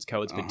the Germans'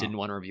 codes but didn't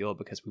want to reveal it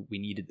because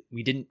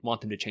we didn't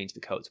want them to change the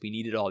codes. We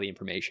needed all the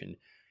information.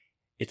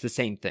 It's the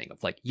same thing of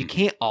you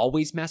can't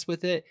always mess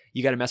with it.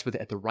 You got to mess with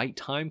it at the right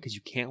time because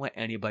you can't let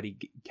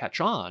anybody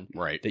catch on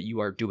that you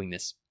are doing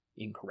this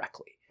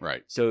incorrectly.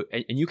 Right. So,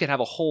 and you could have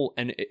a whole,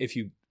 and if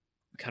you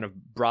kind of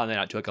broaden that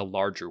out to a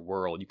larger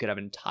world, you could have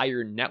an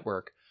entire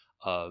network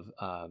of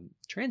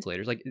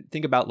translators. Like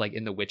think about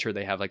in The Witcher,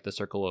 they have the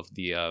circle of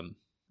the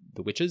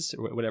witches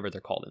or whatever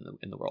they're called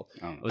in the world.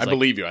 I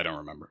believe you. I don't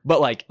remember.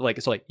 But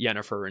so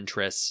Yennefer and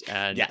Triss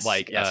and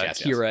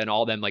Kira and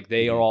all them,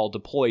 they are all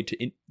deployed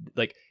to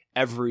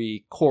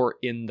every court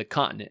in the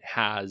continent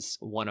has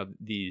one of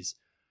these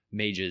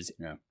mages.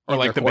 Yeah. Or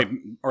like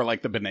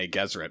the Bene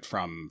Gesserit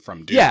from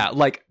Dune. Yeah,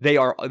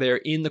 they're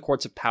in the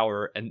courts of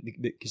power, and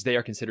because they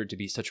are considered to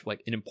be such an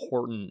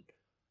important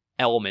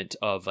element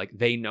of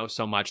they know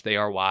so much, they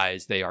are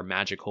wise, they are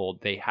magical,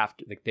 they have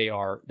to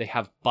they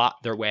have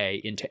bought their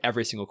way into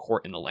every single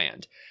court in the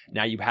land.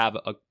 Now you could have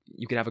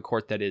a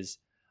court that is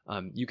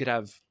you could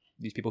have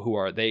these people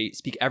who they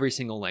speak every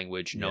single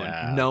language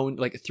known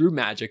through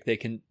magic. They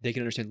can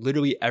understand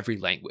literally every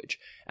language,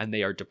 and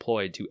they are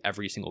deployed to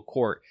every single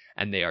court,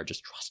 and they are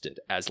just trusted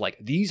as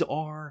these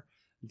are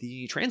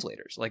the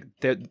translators.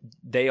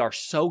 They are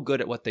so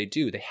good at what they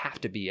do, they have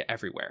to be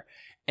everywhere.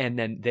 And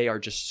then they are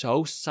just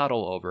so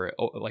subtle over it,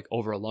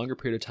 over a longer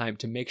period of time,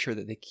 to make sure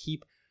that they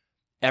keep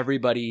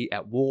everybody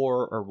at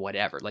war or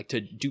whatever,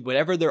 to do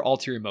whatever their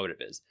ulterior motive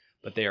is.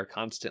 But they are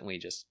constantly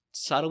just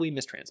subtly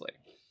mistranslating.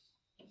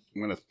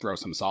 I'm going to throw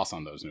some sauce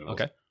on those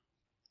noodles. Okay.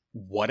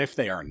 What if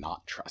they are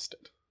not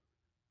trusted?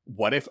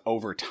 What if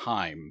over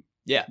time,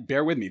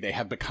 bear with me, they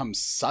have become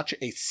such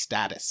a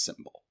status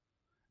symbol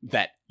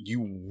that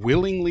you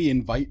willingly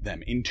invite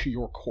them into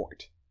your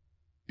court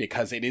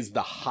because it is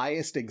the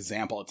highest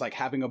example. It's like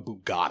having a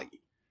Bugatti,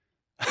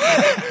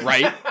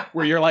 right?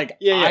 Where you're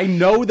I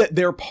know that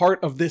they're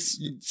part of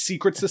this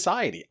secret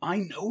society. I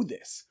know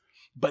this.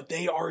 But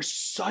they are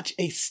such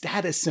a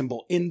status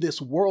symbol in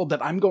this world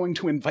that I'm going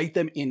to invite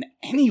them in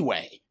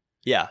anyway.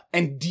 Yeah.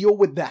 And deal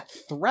with that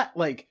threat.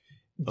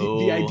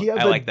 The idea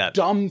of a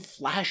dumb,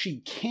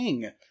 flashy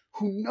king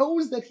who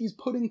knows that he's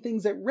putting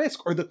things at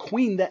risk, or the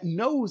queen that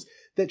knows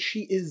that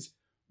she is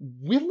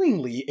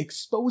willingly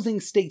exposing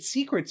state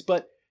secrets,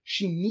 but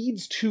she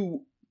needs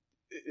to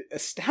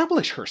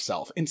establish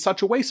herself in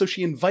such a way, so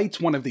she invites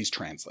one of these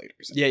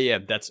translators. Yeah,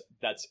 that's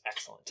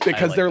excellent.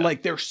 Because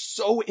they're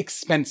so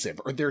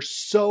expensive, or they're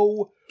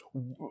so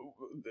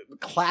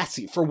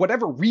classy for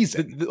whatever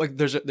reason.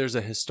 There's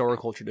a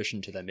historical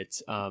tradition to them.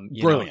 It's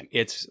brilliant.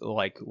 It's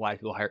why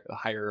people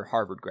hire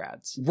Harvard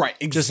grads. Right,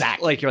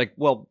 exactly. You're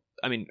well,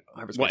 I mean,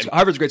 Harvard's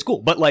a great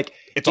school, but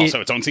it's also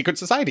its own secret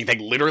society. They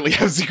literally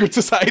have secret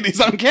societies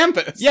on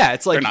campus. Yeah,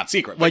 it's they're not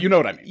secret, but you know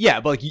what I mean.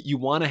 Yeah, but you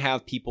want to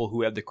have people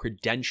who have the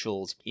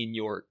credentials in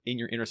your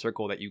inner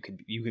circle that you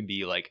can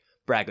be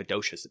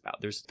braggadocious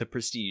about. There's the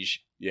prestige.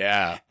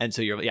 Yeah, and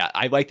so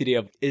I like the idea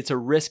of it's a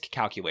risk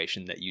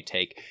calculation that you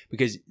take,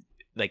 because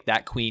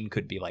that queen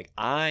could be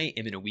I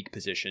am in a weak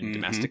position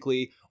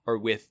domestically, or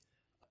with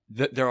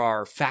there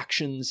are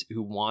factions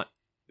who want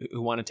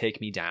to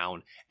take me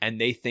down, and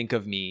they think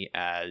of me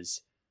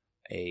as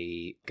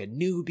a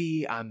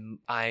newbie.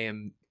 I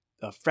am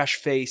a fresh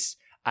face.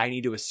 I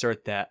need to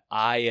assert that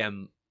I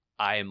am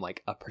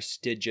like a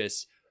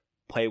prestigious,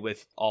 play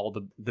with all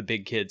the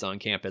big kids on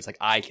campus. Like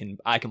I can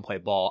play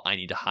ball. I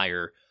need to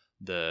hire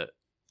the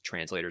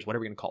translators. What are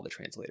we going to call the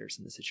translators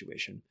in this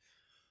situation?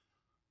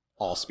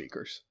 All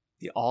speakers.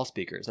 The all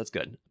speakers. That's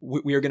good.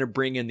 We are going to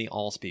bring in the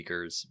all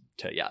speakers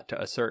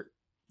to assert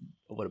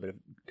a little bit of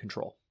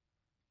control.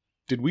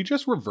 Did we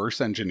just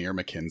reverse engineer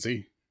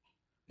McKinsey?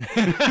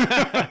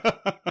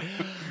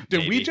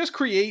 Did we just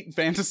create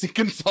fantasy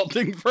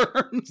consulting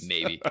firms?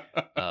 Maybe.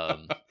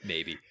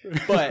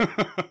 But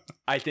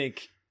I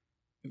think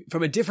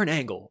from a different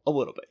angle, a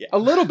little bit. Yeah. A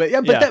little bit.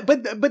 Yeah.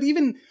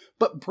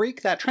 But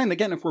break that trend.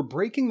 Again, if we're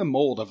breaking the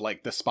mold of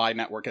like the spy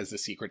network as the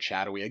secret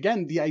shadowy,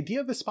 again, the idea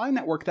of a spy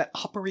network that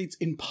operates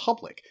in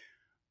public.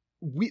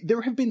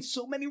 There have been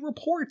so many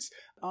reports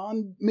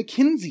on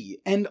McKinsey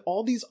and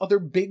all these other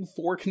big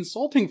four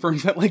consulting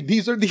firms that like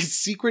these are these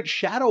secret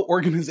shadow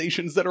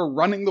organizations that are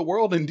running the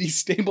world and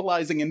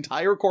destabilizing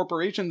entire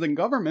corporations and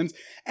governments,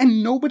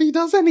 and nobody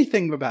does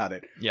anything about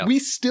it. Yeah. We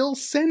still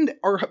send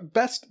our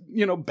best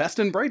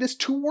and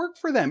brightest to work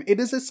for them. It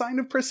is a sign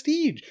of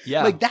prestige.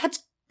 Yeah. Like that's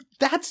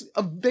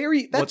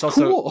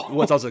cool.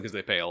 Well, it's also because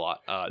they pay a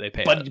lot. They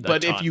pay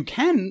but if you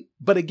can,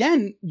 but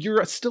again,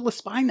 you're still a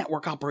spy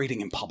network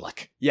operating in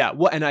public. Yeah,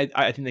 well, and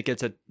I think that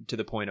gets to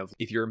the point of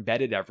if you're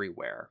embedded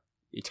everywhere,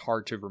 it's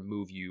hard to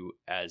remove you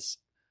as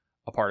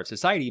a part of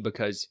society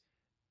because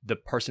the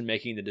person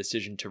making the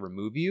decision to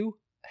remove you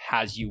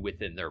has you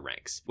within their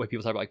ranks. When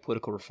people talk about like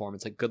political reform,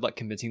 it's like good luck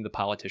convincing the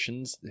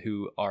politicians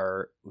who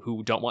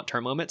don't want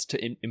term limits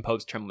to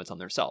impose term limits on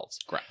themselves.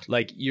 Correct.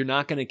 Like you're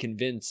not going to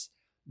convince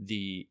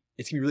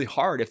it's going to be really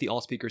hard if the all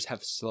speakers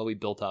have slowly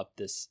built up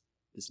this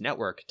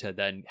network to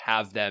then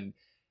have them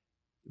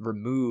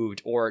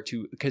removed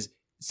because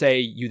say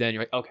you're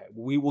like, okay,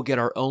 we will get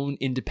our own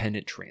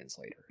independent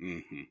translator.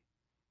 Mm-hmm.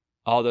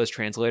 All those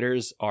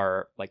translators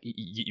are like,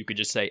 you could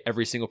just say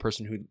every single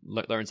person who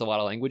learns a lot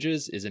of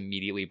languages is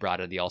immediately brought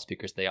to the all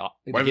speakers.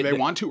 Whether they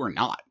want to or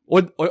not.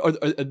 Or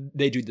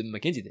they do the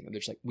McKinsey thing. They're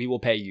just like, we will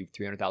pay you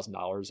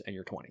 $300,000 and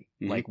you're 20.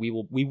 Mm-hmm. Like we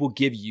will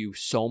give you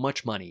so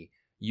much money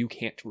you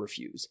can't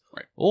refuse.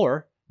 Right.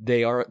 Or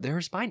they're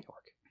a spy network.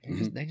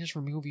 They just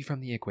remove you from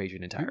the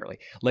equation entirely.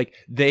 Like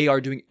they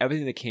are doing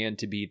everything they can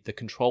to be the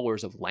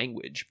controllers of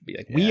language. Be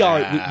like, we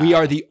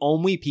are the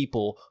only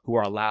people who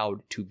are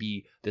allowed to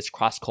be this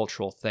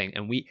cross-cultural thing.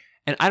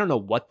 And I don't know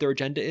what their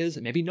agenda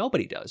is. Maybe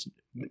nobody does.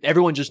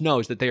 Everyone just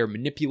knows that they are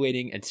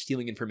manipulating and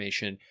stealing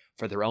information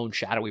for their own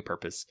shadowy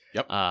purpose.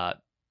 Yep.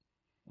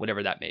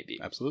 Whatever that may be.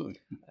 Absolutely.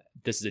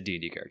 This is a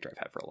D&D character I've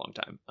had for a long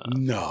time.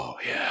 No.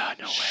 Yeah,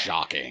 no way.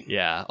 Shocking.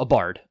 Yeah, a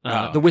bard.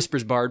 The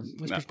Whispers bard.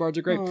 Whispers bards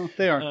are great. Oh,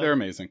 they are. They're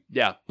amazing.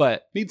 Yeah,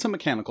 but... Need some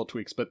mechanical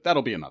tweaks, but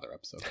that'll be another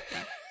episode.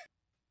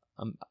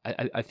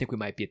 I think we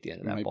might be at the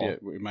end of that ball.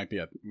 We might be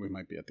at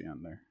the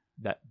end there.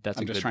 That's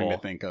I'm a good just trying ball.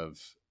 to think of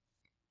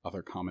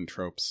other common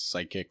tropes,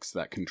 psychics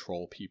that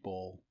control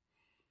people.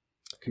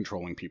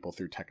 Controlling people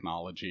through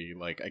technology,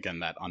 like again,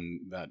 that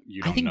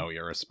you don't know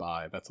you're a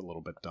spy. That's a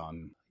little bit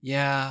done.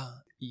 Yeah,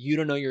 you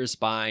don't know you're a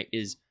spy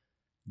is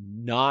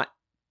not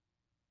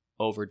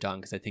overdone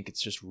because I think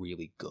it's just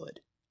really good.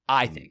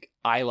 I think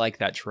I like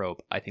that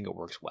trope. I think it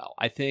works well.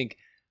 I think,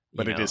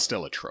 but it is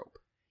still a trope.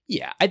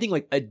 Yeah, I think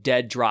like a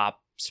dead drop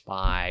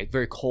spy,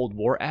 very Cold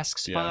War-esque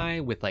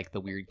spy with like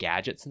the weird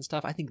gadgets and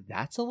stuff. I think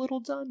that's a little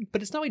done,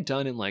 but it's not really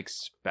done in like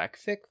spec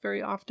fic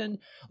very often.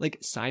 Like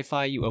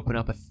sci-fi, you open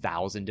up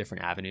 1,000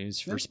 different avenues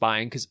for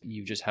spying because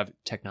you just have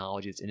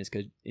technology that's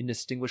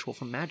indistinguishable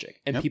from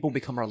magic, and people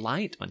become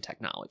reliant on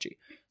technology.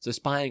 So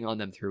spying on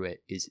them through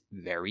it is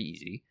very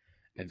easy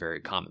and very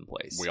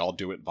commonplace. We all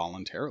do it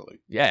voluntarily.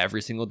 Yeah,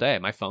 every single day.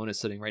 My phone is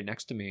sitting right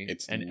next to me.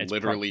 It's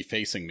literally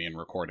facing me and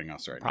recording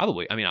us right now.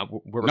 Probably. I mean,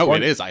 we're recording. No,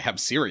 it is. I have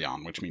Siri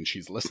on, which means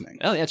she's listening.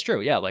 Oh, that's true.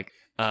 Yeah, like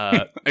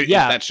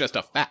that's just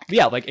a fact.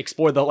 Yeah, like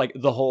explore the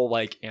whole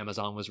like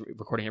Amazon was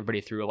recording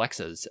everybody through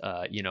Alexas.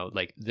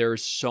 Like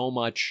there's so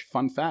much.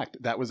 Fun fact,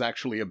 that was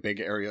actually a big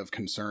area of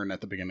concern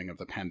at the beginning of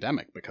the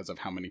pandemic because of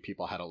how many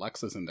people had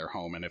Alexas in their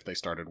home, and if they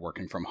started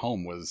working from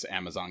home, was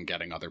Amazon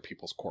getting other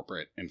people's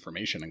corporate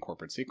information and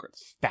corporate secrets.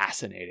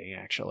 Fascinating,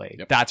 actually.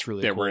 Yep. That's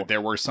really cool.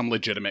 There were some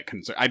legitimate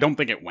concerns. I don't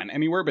think it went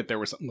anywhere, but there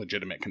were some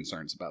legitimate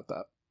concerns about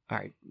that. All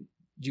right.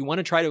 Do you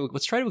want to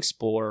let's try to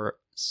explore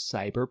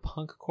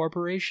cyberpunk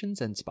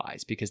corporations and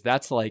spies, because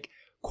that's like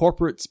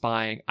corporate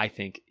spying, I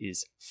think,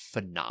 is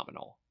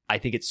phenomenal. I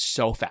think it's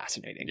so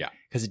fascinating. Yeah.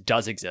 Because it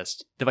does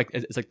exist.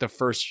 It's like the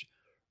first,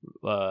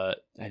 I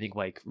think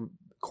like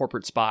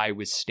corporate spy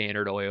was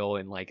Standard Oil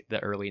in like the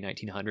early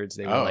 1900s.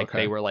 They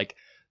were like,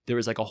 there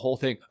was like a whole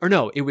thing, or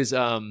no, it was,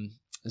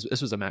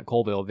 this was a Matt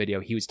Colville video.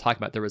 He was talking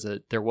about there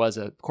was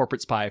a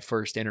corporate spy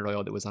for Standard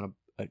Oil that was on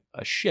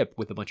a ship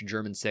with a bunch of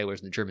German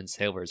sailors, and the German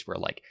sailors were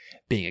like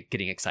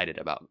getting excited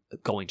about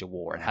going to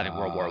war and having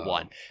World War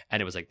I.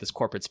 And it was like this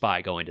corporate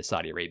spy going to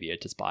Saudi Arabia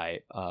to spy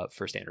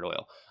for Standard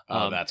Oil.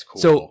 That's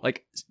cool. So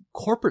like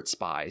corporate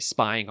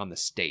spying on the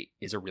state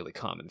is a really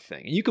common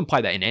thing. And you can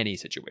apply that in any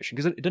situation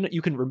because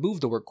you can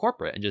remove the word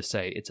corporate and just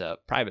say it's a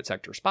private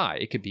sector spy.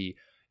 It could be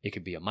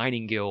a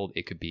mining guild.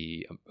 It could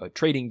be a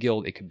trading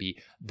guild. It could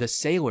be the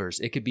sailors.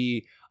 It could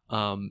be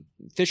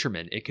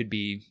fishermen. It could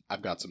be...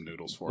 I've got some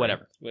noodles for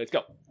whatever. you. Let's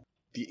go.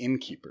 The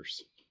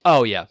innkeepers.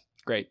 Oh, yeah.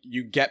 Great.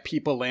 You get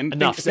people in.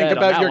 Think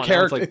about your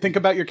character. Like... Think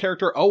about your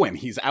character, Owen.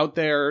 He's out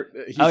there.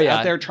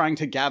 Out there trying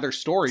to gather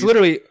stories. It's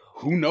literally...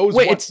 Who knows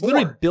it's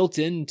literally built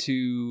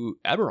into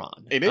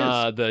Eberron. It is.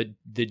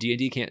 The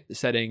D&D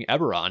setting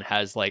Eberron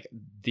has like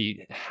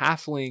the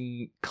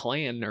halfling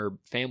clan or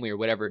family or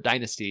whatever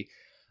dynasty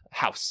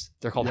house.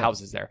 They're called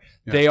houses there.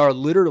 Yeah. They are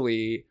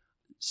literally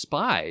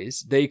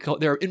spies.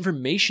 They're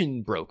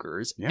information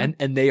brokers and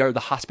they are the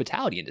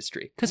hospitality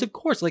industry. Because of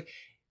course, like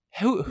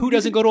who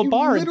doesn't go to a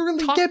bar and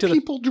literally talk get to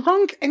people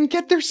drunk and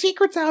get their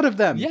secrets out of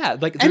them? Yeah,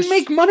 like and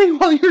make money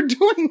while you're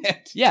doing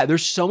it. Yeah,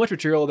 there's so much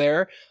material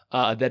there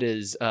that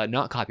is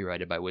not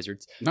copyrighted by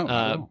Wizards.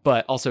 No.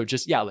 But also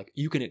just like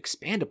you can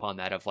expand upon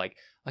that of like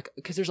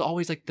because there's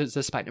always like the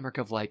spy network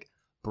of like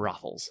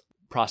brothels.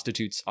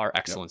 Prostitutes are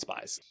excellent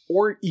spies.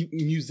 Or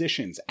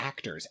musicians,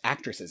 actors,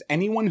 actresses,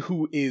 anyone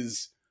who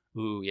is...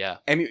 Ooh, yeah.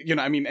 And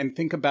and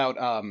think about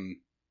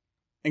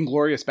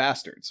Inglourious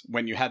Bastards,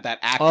 when you had that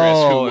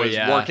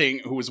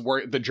actress who was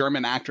the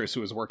German actress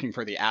who was working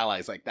for the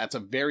Allies. Like, that's a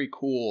very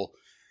cool,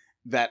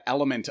 that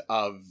element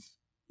of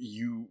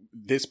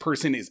this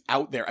person is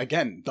out there.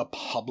 Again, the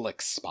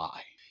public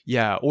spy.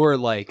 Yeah, or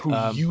like... Who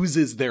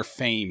uses their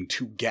fame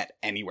to get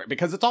anywhere.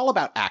 Because it's all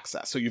about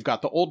access. So you've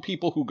got the old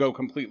people who go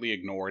completely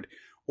ignored,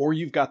 or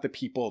you've got the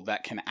people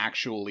that can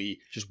actually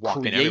just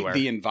walk in create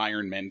the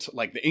environment,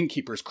 like the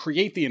innkeepers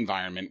create the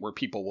environment where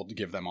people will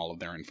give them all of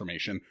their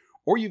information.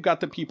 Or you've got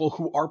the people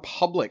who are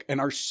public and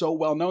are so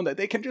well known that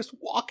they can just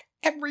walk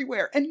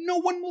everywhere and no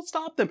one will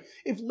stop them.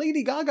 If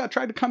Lady Gaga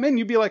tried to come in,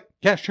 you'd be like,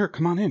 yeah, sure,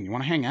 come on in. You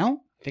want to hang out?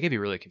 I think I'd be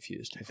really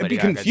confused. I'd be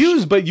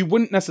confused, but you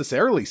wouldn't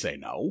necessarily say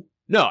no.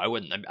 No, I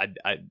wouldn't.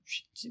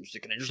 She seems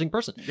like an interesting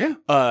person. Yeah.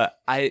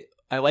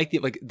 I like the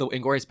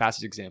Inglourious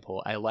Basterds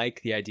example. I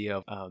like the idea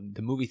of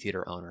the movie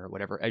theater owner or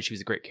whatever. She was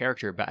a great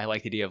character, but I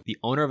like the idea of the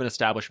owner of an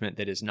establishment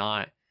that is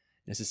not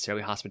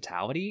necessarily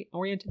hospitality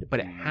oriented, but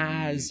it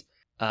has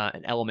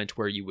an element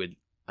where you would,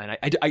 and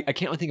I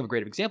can't really think of a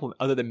great example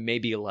other than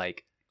maybe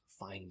like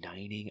fine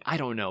dining. I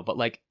don't know, but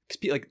like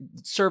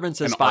servants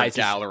and spies.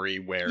 An art gallery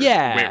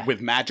where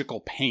with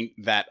magical paint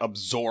that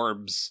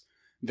absorbs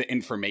the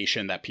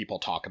information that people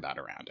talk about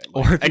around it.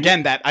 Like, or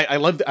again, that I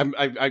love.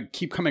 I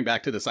keep coming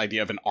back to this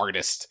idea of an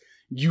artist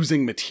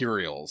using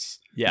materials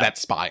that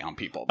spy on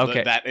people.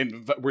 Okay,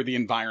 where the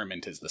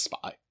environment is the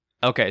spy.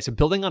 Okay, so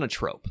building on a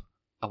trope,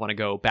 I want to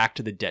go back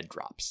to the dead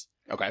drops.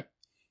 Okay,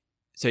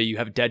 so you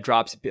have dead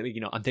drops.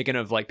 I'm thinking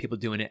of like people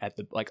doing it at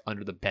the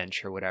under the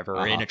bench or whatever,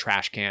 or in a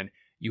trash can.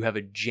 You have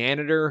a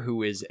janitor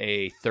who is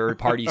a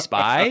third-party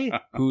spy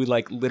who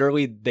like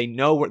literally they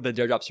know where the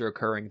dead drops are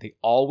occurring. They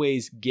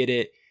always get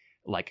it.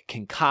 Like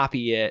can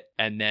copy it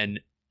and then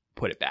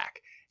put it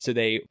back. So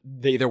they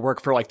either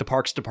work for like the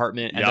parks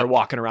department and they're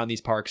walking around these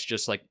parks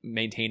just like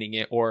maintaining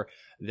it, or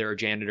they're a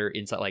janitor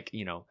inside, like,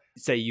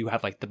 say you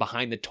have like the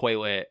behind the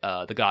toilet,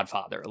 the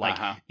Godfather, like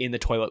in the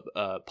toilet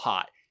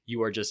pot.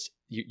 You are just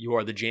you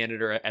are the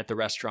janitor at the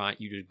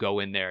restaurant. You just go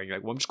in there and you're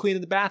like, well, I'm just cleaning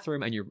the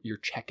bathroom, and you're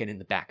checking in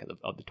the back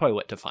of the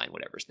toilet to find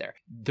whatever's there.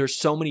 There's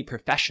so many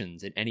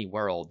professions in any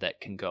world that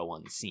can go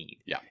unseen.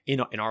 Yeah. In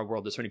our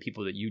world, there's so many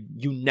people that you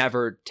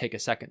never take a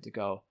second to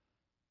go,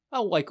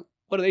 oh, like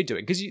what are they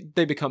doing? Because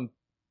they become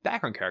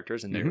background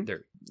characters, and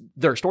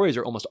their stories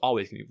are almost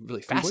always going to be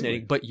really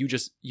fascinating. Completely.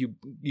 But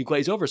you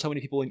glaze over so many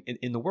people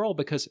in the world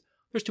because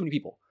there's too many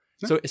people.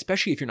 So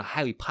especially if you're in a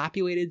highly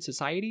populated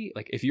society,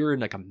 like if you're in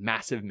like a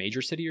massive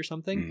major city or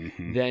something,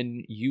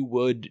 then you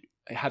would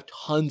have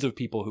tons of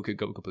people who could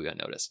go completely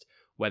unnoticed.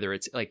 Whether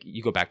it's like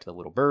you go back to the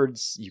little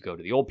birds, you go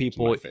to the old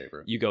people, it's my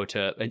favorite. You go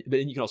to, but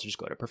then you can also just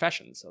go to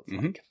professions of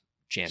like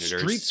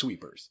janitors, street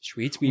sweepers.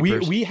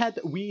 We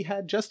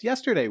had just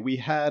yesterday. We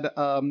had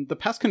the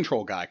pest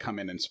control guy come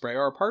in and spray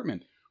our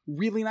apartment.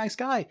 Really nice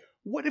guy.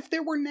 What if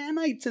there were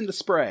nanites in the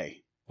spray?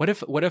 What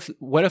if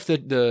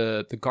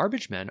the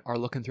garbage men are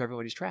looking through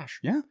everybody's trash?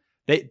 Yeah.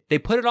 They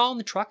put it all in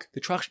the truck. The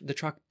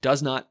truck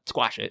does not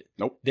squash it.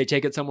 Nope. They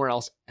take it somewhere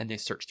else and they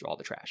search through all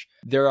the trash.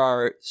 There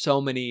are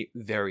so many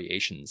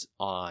variations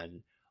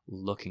on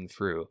looking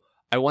through.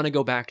 I want to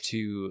go back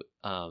to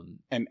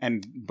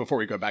and before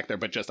we go back there,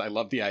 but just I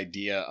love the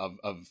idea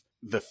of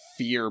the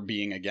fear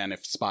being, again,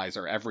 if spies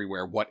are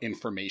everywhere, what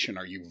information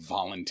are you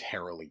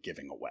voluntarily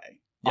giving away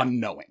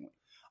unknowingly?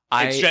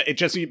 It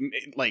just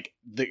like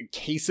the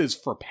cases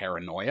for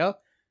paranoia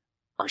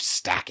are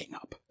stacking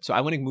up. So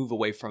I want to move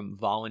away from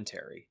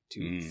voluntary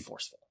to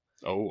forceful.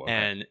 Oh, okay.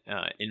 And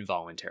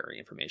involuntary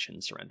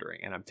information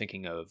surrendering. And I'm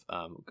thinking of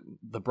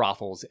the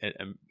brothels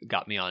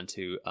got me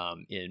onto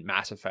in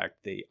Mass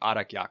Effect, the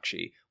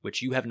Arakyashi,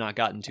 which you have not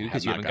gotten to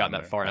because you haven't gotten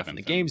that far enough in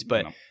the games.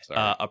 But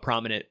a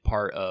prominent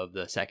part of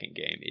the second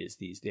game is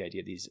the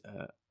idea of these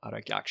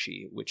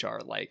Arakyashi, which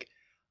are like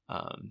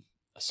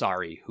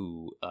Asari,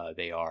 who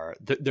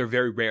they're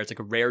very rare. It's like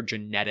a rare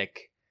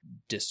genetic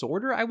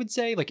disorder, I would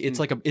say. Like it's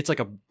like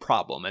a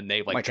problem, and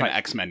they like an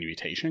X-Men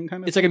mutation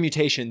kind of. It's like a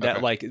mutation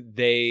that like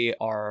they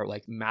are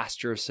like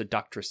master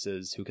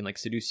seductresses who can like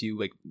seduce you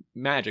like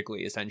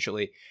magically,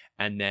 essentially,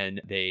 and then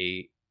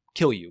they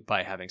kill you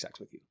by having sex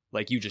with you.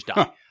 Like you just die.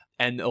 Huh.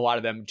 And a lot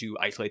of them do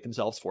isolate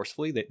themselves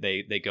forcefully.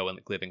 They go and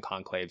like, live in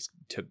conclaves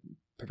to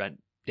prevent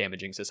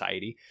damaging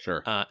society.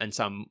 Sure. And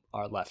some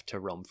are left to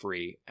roam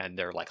free, and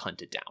they're like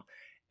hunted down.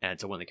 And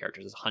so one of the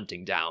characters is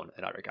hunting down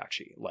an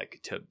Arakashi,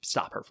 like to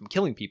stop her from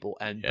killing people.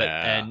 But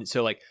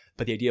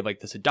the idea of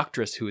like the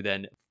seductress who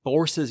then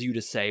forces you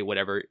to say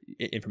whatever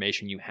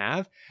information you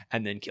have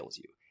and then kills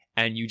you.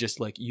 And you just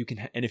like, you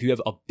can, and if you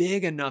have a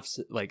big enough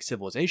like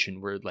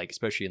civilization where like,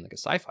 especially in like a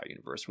sci-fi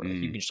universe where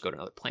like, you can just go to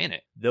another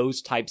planet,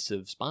 those types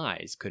of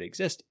spies could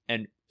exist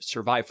and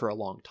survive for a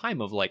long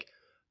time of like,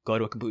 go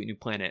to a completely new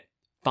planet,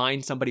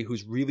 find somebody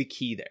who's really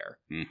key there.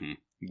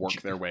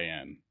 Work their way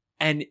in.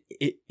 And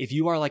if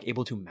you are like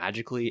able to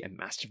magically and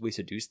masterfully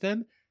seduce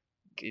them,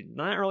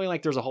 not really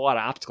like there's a whole lot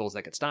of obstacles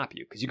that could stop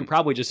you, because you can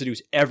probably just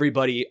seduce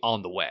everybody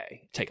on the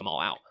way, take them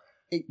all out.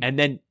 And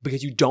then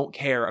because you don't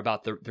care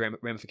about the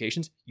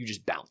ramifications, you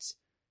just bounce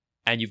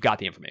and you've got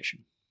the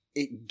information.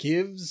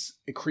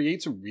 It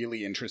creates a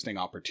really interesting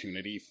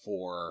opportunity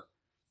for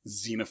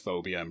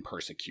xenophobia and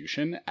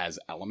persecution as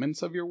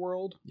elements of your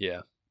world.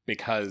 Yeah.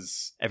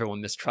 Because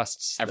everyone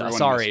mistrusts the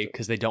Asari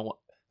because they don't.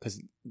 Because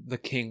the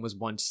king was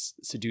once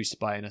seduced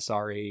by an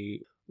Asari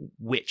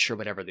witch or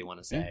whatever they want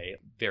to say.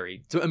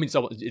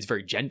 So it's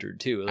very gendered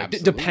too, like,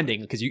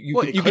 depending, because you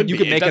can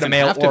make it a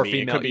male or a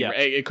female.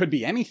 It could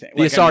be anything.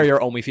 The Asari are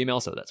only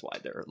female, so that's why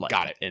they're like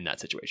in that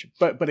situation.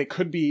 But it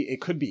could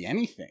be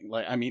anything.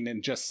 Like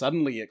and just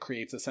suddenly it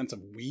creates a sense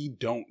of we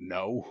don't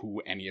know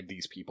who any of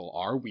these people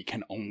are. We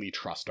can only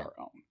trust our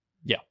own.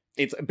 Yeah,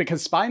 it's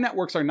because spy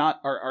networks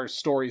are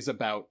stories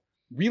about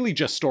really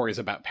just stories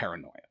about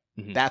paranoia.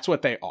 Mm-hmm. That's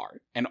what they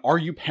are. And are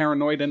you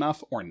paranoid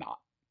enough or not?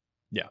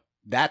 Yeah.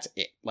 That's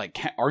it. Like,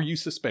 are you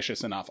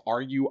suspicious enough? Are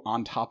you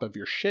on top of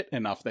your shit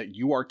enough that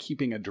you are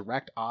keeping a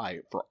direct eye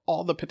for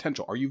all the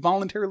potential? Are you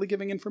voluntarily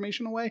giving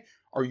information away?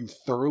 Are you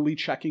thoroughly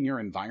checking your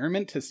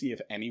environment to see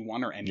if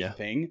anyone or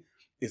anything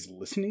is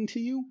listening to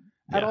you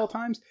at all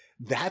times?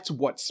 That's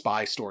what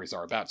spy stories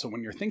are about. So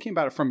when you're thinking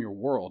about it from your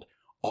world,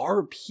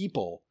 are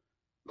people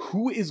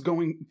who is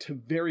going to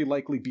very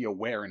likely be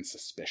aware and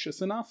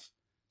suspicious enough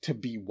to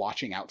be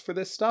watching out for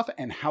this stuff,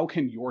 and how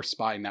can your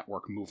spy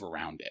network move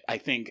around it? I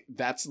think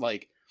that's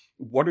like,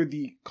 what are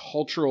the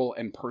cultural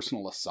and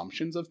personal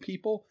assumptions of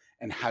people,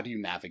 and how do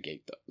you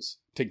navigate those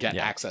to get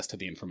access to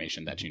the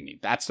information that you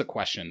need? That's the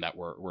question that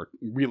we're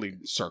really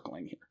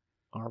circling here.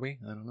 Are we?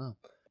 I don't know.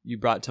 You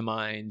brought to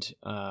mind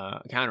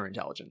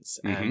counterintelligence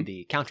and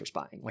the counter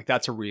spying. Like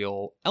that's a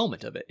real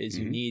element of it. Is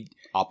you need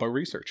Oppo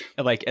research.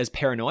 Like as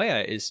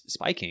paranoia is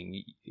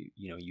spiking,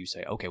 you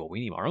say, okay, well,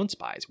 we need our own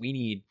spies. We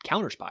need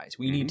counter spies.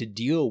 We need to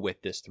deal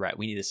with this threat.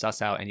 We need to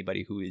suss out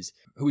anybody who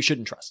we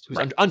shouldn't trust,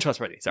 who's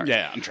untrustworthy. Sorry.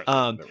 Yeah,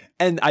 untrustworthy.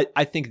 And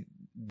I think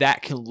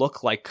that can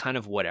look like kind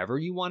of whatever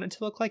you want it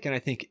to look like. And I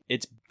think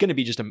it's going to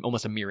be just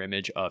almost a mirror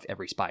image of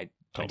every spy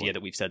idea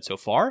that we've said so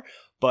far.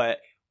 But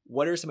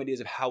what are some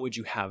ideas of how would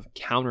you have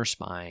counter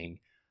spying?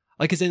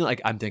 Like, as in,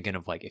 like, I'm thinking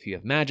of like, if you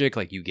have magic,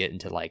 like you get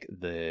into like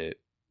the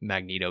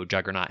Magneto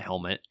Juggernaut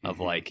helmet of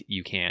like,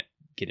 you can't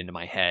get into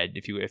my head.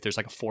 If there's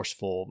like a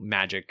forceful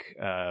magic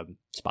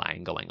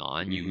spying going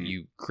on,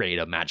 you create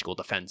a magical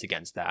defense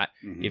against that.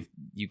 If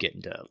you get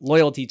into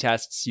loyalty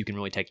tests, you can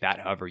really take that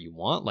however you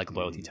want. Like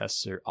loyalty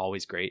tests are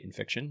always great in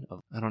fiction.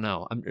 I don't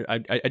know.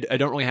 I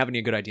don't really have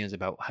any good ideas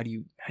about how do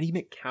you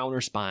make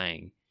counter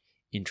spying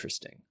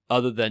interesting,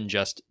 other than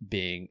just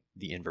being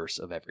the inverse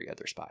of every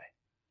other spy.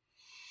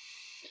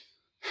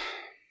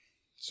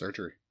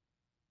 Surgery.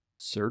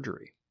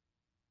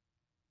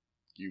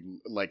 You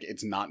like,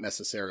 it's not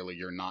necessarily,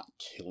 you're not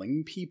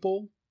killing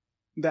people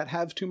that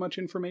have too much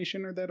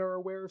information or that are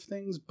aware of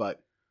things,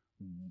 but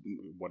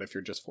what if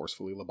you're just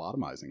forcefully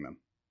lobotomizing them?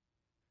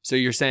 So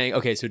you're saying,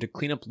 okay, so to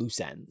clean up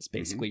loose ends,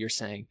 basically you're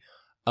saying,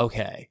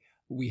 okay,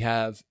 we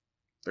have...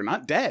 They're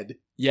not dead.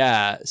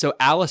 Yeah, so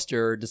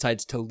Alistair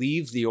decides to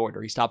leave the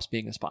Order. He stops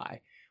being a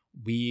spy.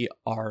 We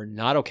are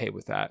not okay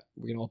with that.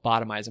 We're going to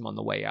lobotomize him on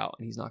the way out,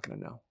 and he's not going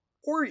to know.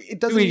 Or it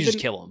doesn't even... just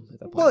kill him at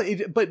that point.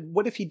 Well, but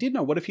what if he did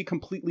know? What if he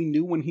completely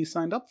knew when he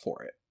signed up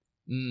for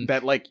it?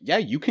 That, like, yeah,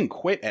 you can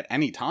quit at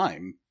any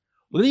time.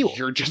 Well,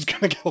 you're just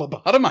going to get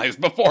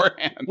lobotomized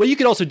beforehand. Well, you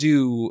could also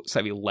do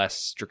slightly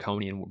less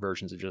draconian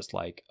versions of just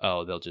like,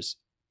 oh, they'll just...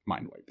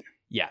 mind wipe you.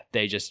 Yeah,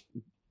 they just...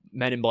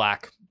 Men in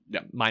Black,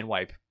 mind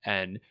wipe,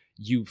 and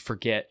you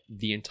forget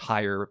the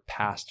entire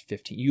past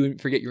 15... You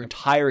forget your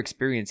entire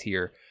experience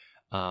here.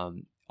 All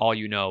all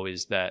you know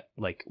is that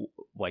like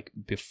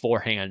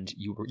beforehand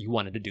you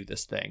wanted to do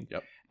this thing.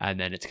 Yep. And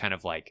then it's kind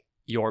of like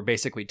you're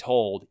basically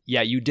told,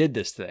 yeah, you did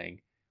this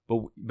thing,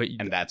 but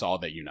and that's all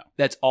that you know.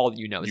 That's all that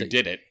you know. You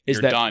did it.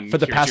 You're done. For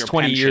the past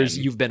 20 years,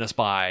 you've been a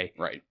spy.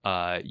 Right.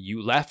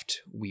 You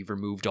left. We've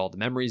removed all the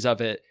memories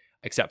of it,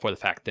 except for the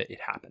fact that it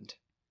happened.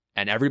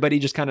 And everybody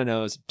just kind of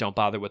knows, don't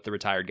bother with the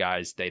retired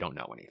guys. They don't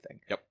know anything.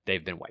 Yep.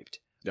 They've been wiped.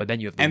 Yep. But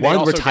then you have the and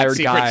one retired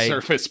guy.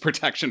 Surface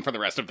protection for the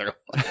rest of their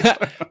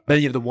life. But then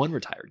you have the one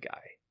retired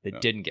guy that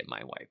didn't get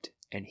mind wiped.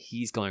 And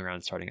he's going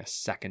around starting a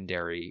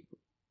secondary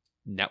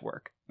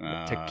network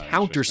to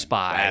counter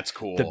spy. That's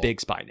cool. The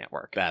big spy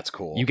network. That's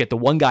cool. You get the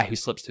one guy who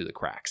slips through the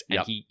cracks,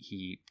 and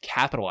he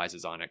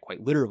capitalizes on it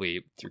quite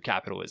literally through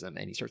capitalism,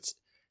 and he starts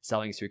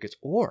selling secrets,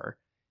 or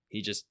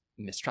he just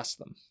mistrusts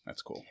them.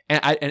 That's cool.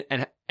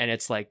 And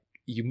it's like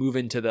you move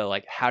into the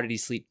like, how did he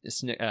slip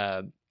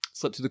through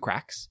the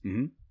cracks?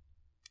 Mm-hmm.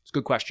 It's a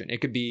good question.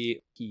 It could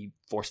be he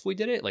forcefully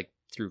did it, like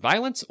through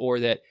violence, or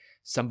that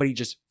somebody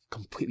just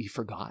completely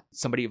forgot.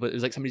 It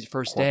was like somebody's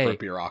first day. Corporate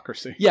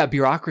bureaucracy. Yeah,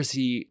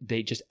 bureaucracy.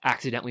 They just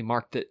accidentally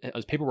marked that it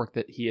was paperwork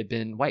that he had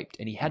been wiped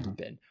and he hadn't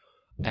been.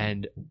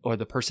 Or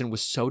the person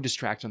was so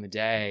distracted on the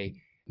day,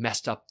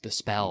 messed up the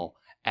spell,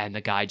 and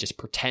the guy just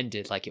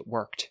pretended like it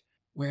worked.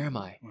 Where am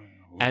I?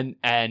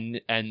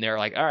 And they're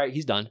like, all right,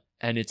 he's done.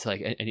 And it's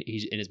like, and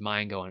he's in his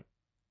mind going,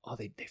 oh,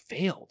 they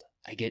failed.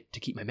 I get to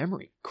keep my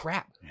memory.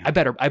 Crap. Yeah.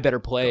 I better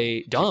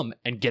play dumb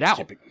and get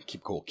out.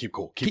 Keep cool.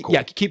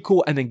 Yeah, keep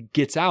cool. And then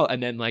gets out.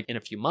 And then like in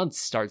a few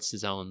months starts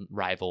his own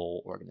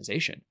rival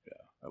organization. Yeah,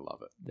 I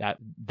love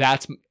it.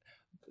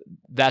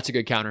 That's a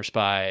good counter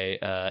spy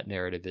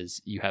narrative.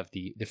 Is you have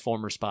the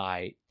former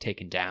spy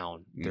taken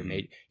down. They're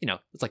made,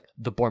 it's like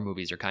the Bourne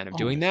movies are kind of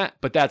doing that,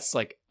 but that's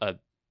like a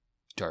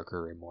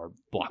darker and more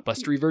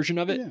blockbustery version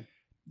of it.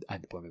 Yeah.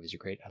 The Bourne movies are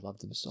great. I love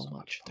them so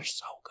much. They're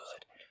so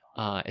good.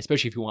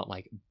 Especially if you want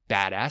like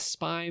badass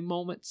spy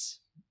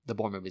moments. The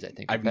Bourne movies, I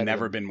think. I've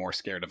never been more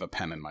scared of a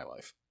pen in my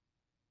life.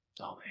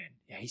 Oh man,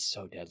 yeah, he's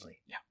so deadly.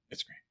 Yeah,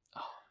 it's great.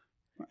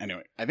 Oh.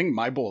 Anyway, I think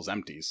my bowl's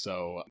empty.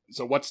 So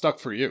what stuck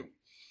for you?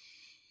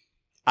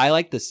 I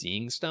like the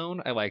Seeing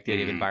Stone. I like the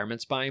idea of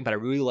environment spying, but I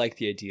really like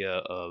the idea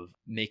of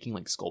making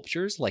like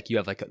sculptures. Like you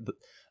have like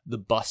the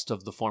bust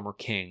of the former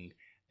king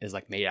is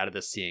like made out of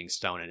the Seeing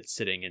Stone, and it's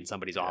sitting in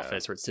somebody's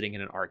office, or it's sitting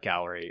in an art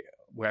gallery,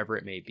 wherever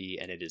it may be,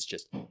 and it is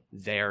just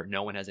there.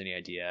 No one has any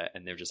idea,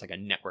 and they're just like a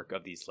network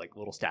of these like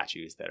little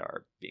statues that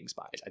are being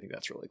spies. I think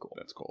that's really cool.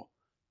 That's cool.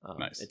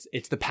 Nice.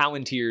 It's the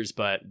Palantirs,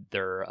 but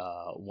they're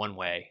one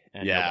way,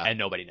 and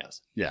nobody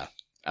knows. Yeah,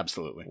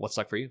 absolutely. What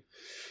stuck for you?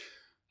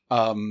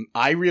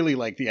 I really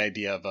like the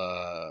idea of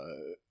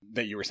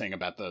that you were saying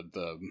about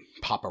the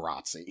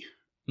paparazzi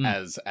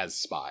as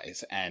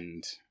spies,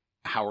 and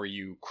how are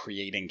you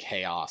creating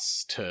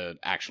chaos to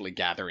actually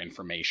gather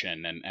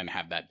information and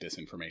have that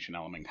disinformation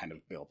element kind of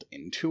built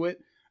into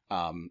it.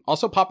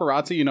 Also,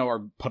 paparazzi, are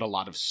put a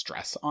lot of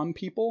stress on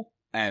people.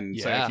 And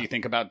so if you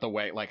think about the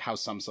way, like how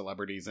some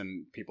celebrities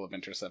and people of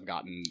interest have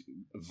gotten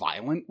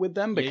violent with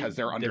them because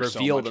they're under so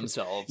reveal much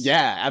themselves.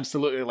 Yeah,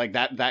 absolutely. Like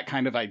that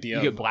kind of idea.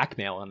 You get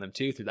blackmail on them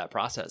too through that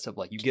process of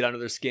like you get under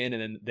their skin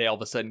and then they all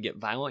of a sudden get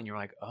violent and you're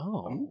like,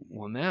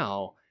 well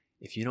now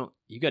if you don't,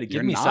 you got to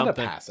give me something. You're not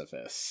a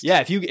pacifist. Yeah,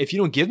 if you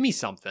don't give me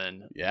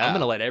something, I'm going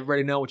to let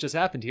everybody know what just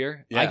happened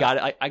here. Yeah. I got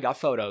it. I got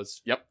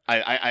photos. Yep.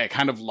 I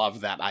kind of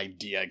love that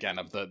idea again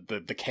of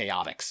the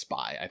chaotic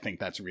spy. I think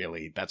that's a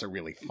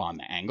really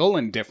fun angle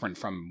and different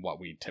from what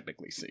we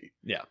typically see.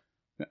 Yeah.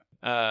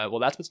 Well,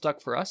 that's what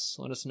stuck for us.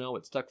 Let us know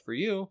what stuck for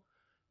you.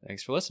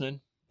 Thanks for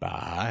listening.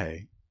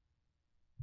 Bye.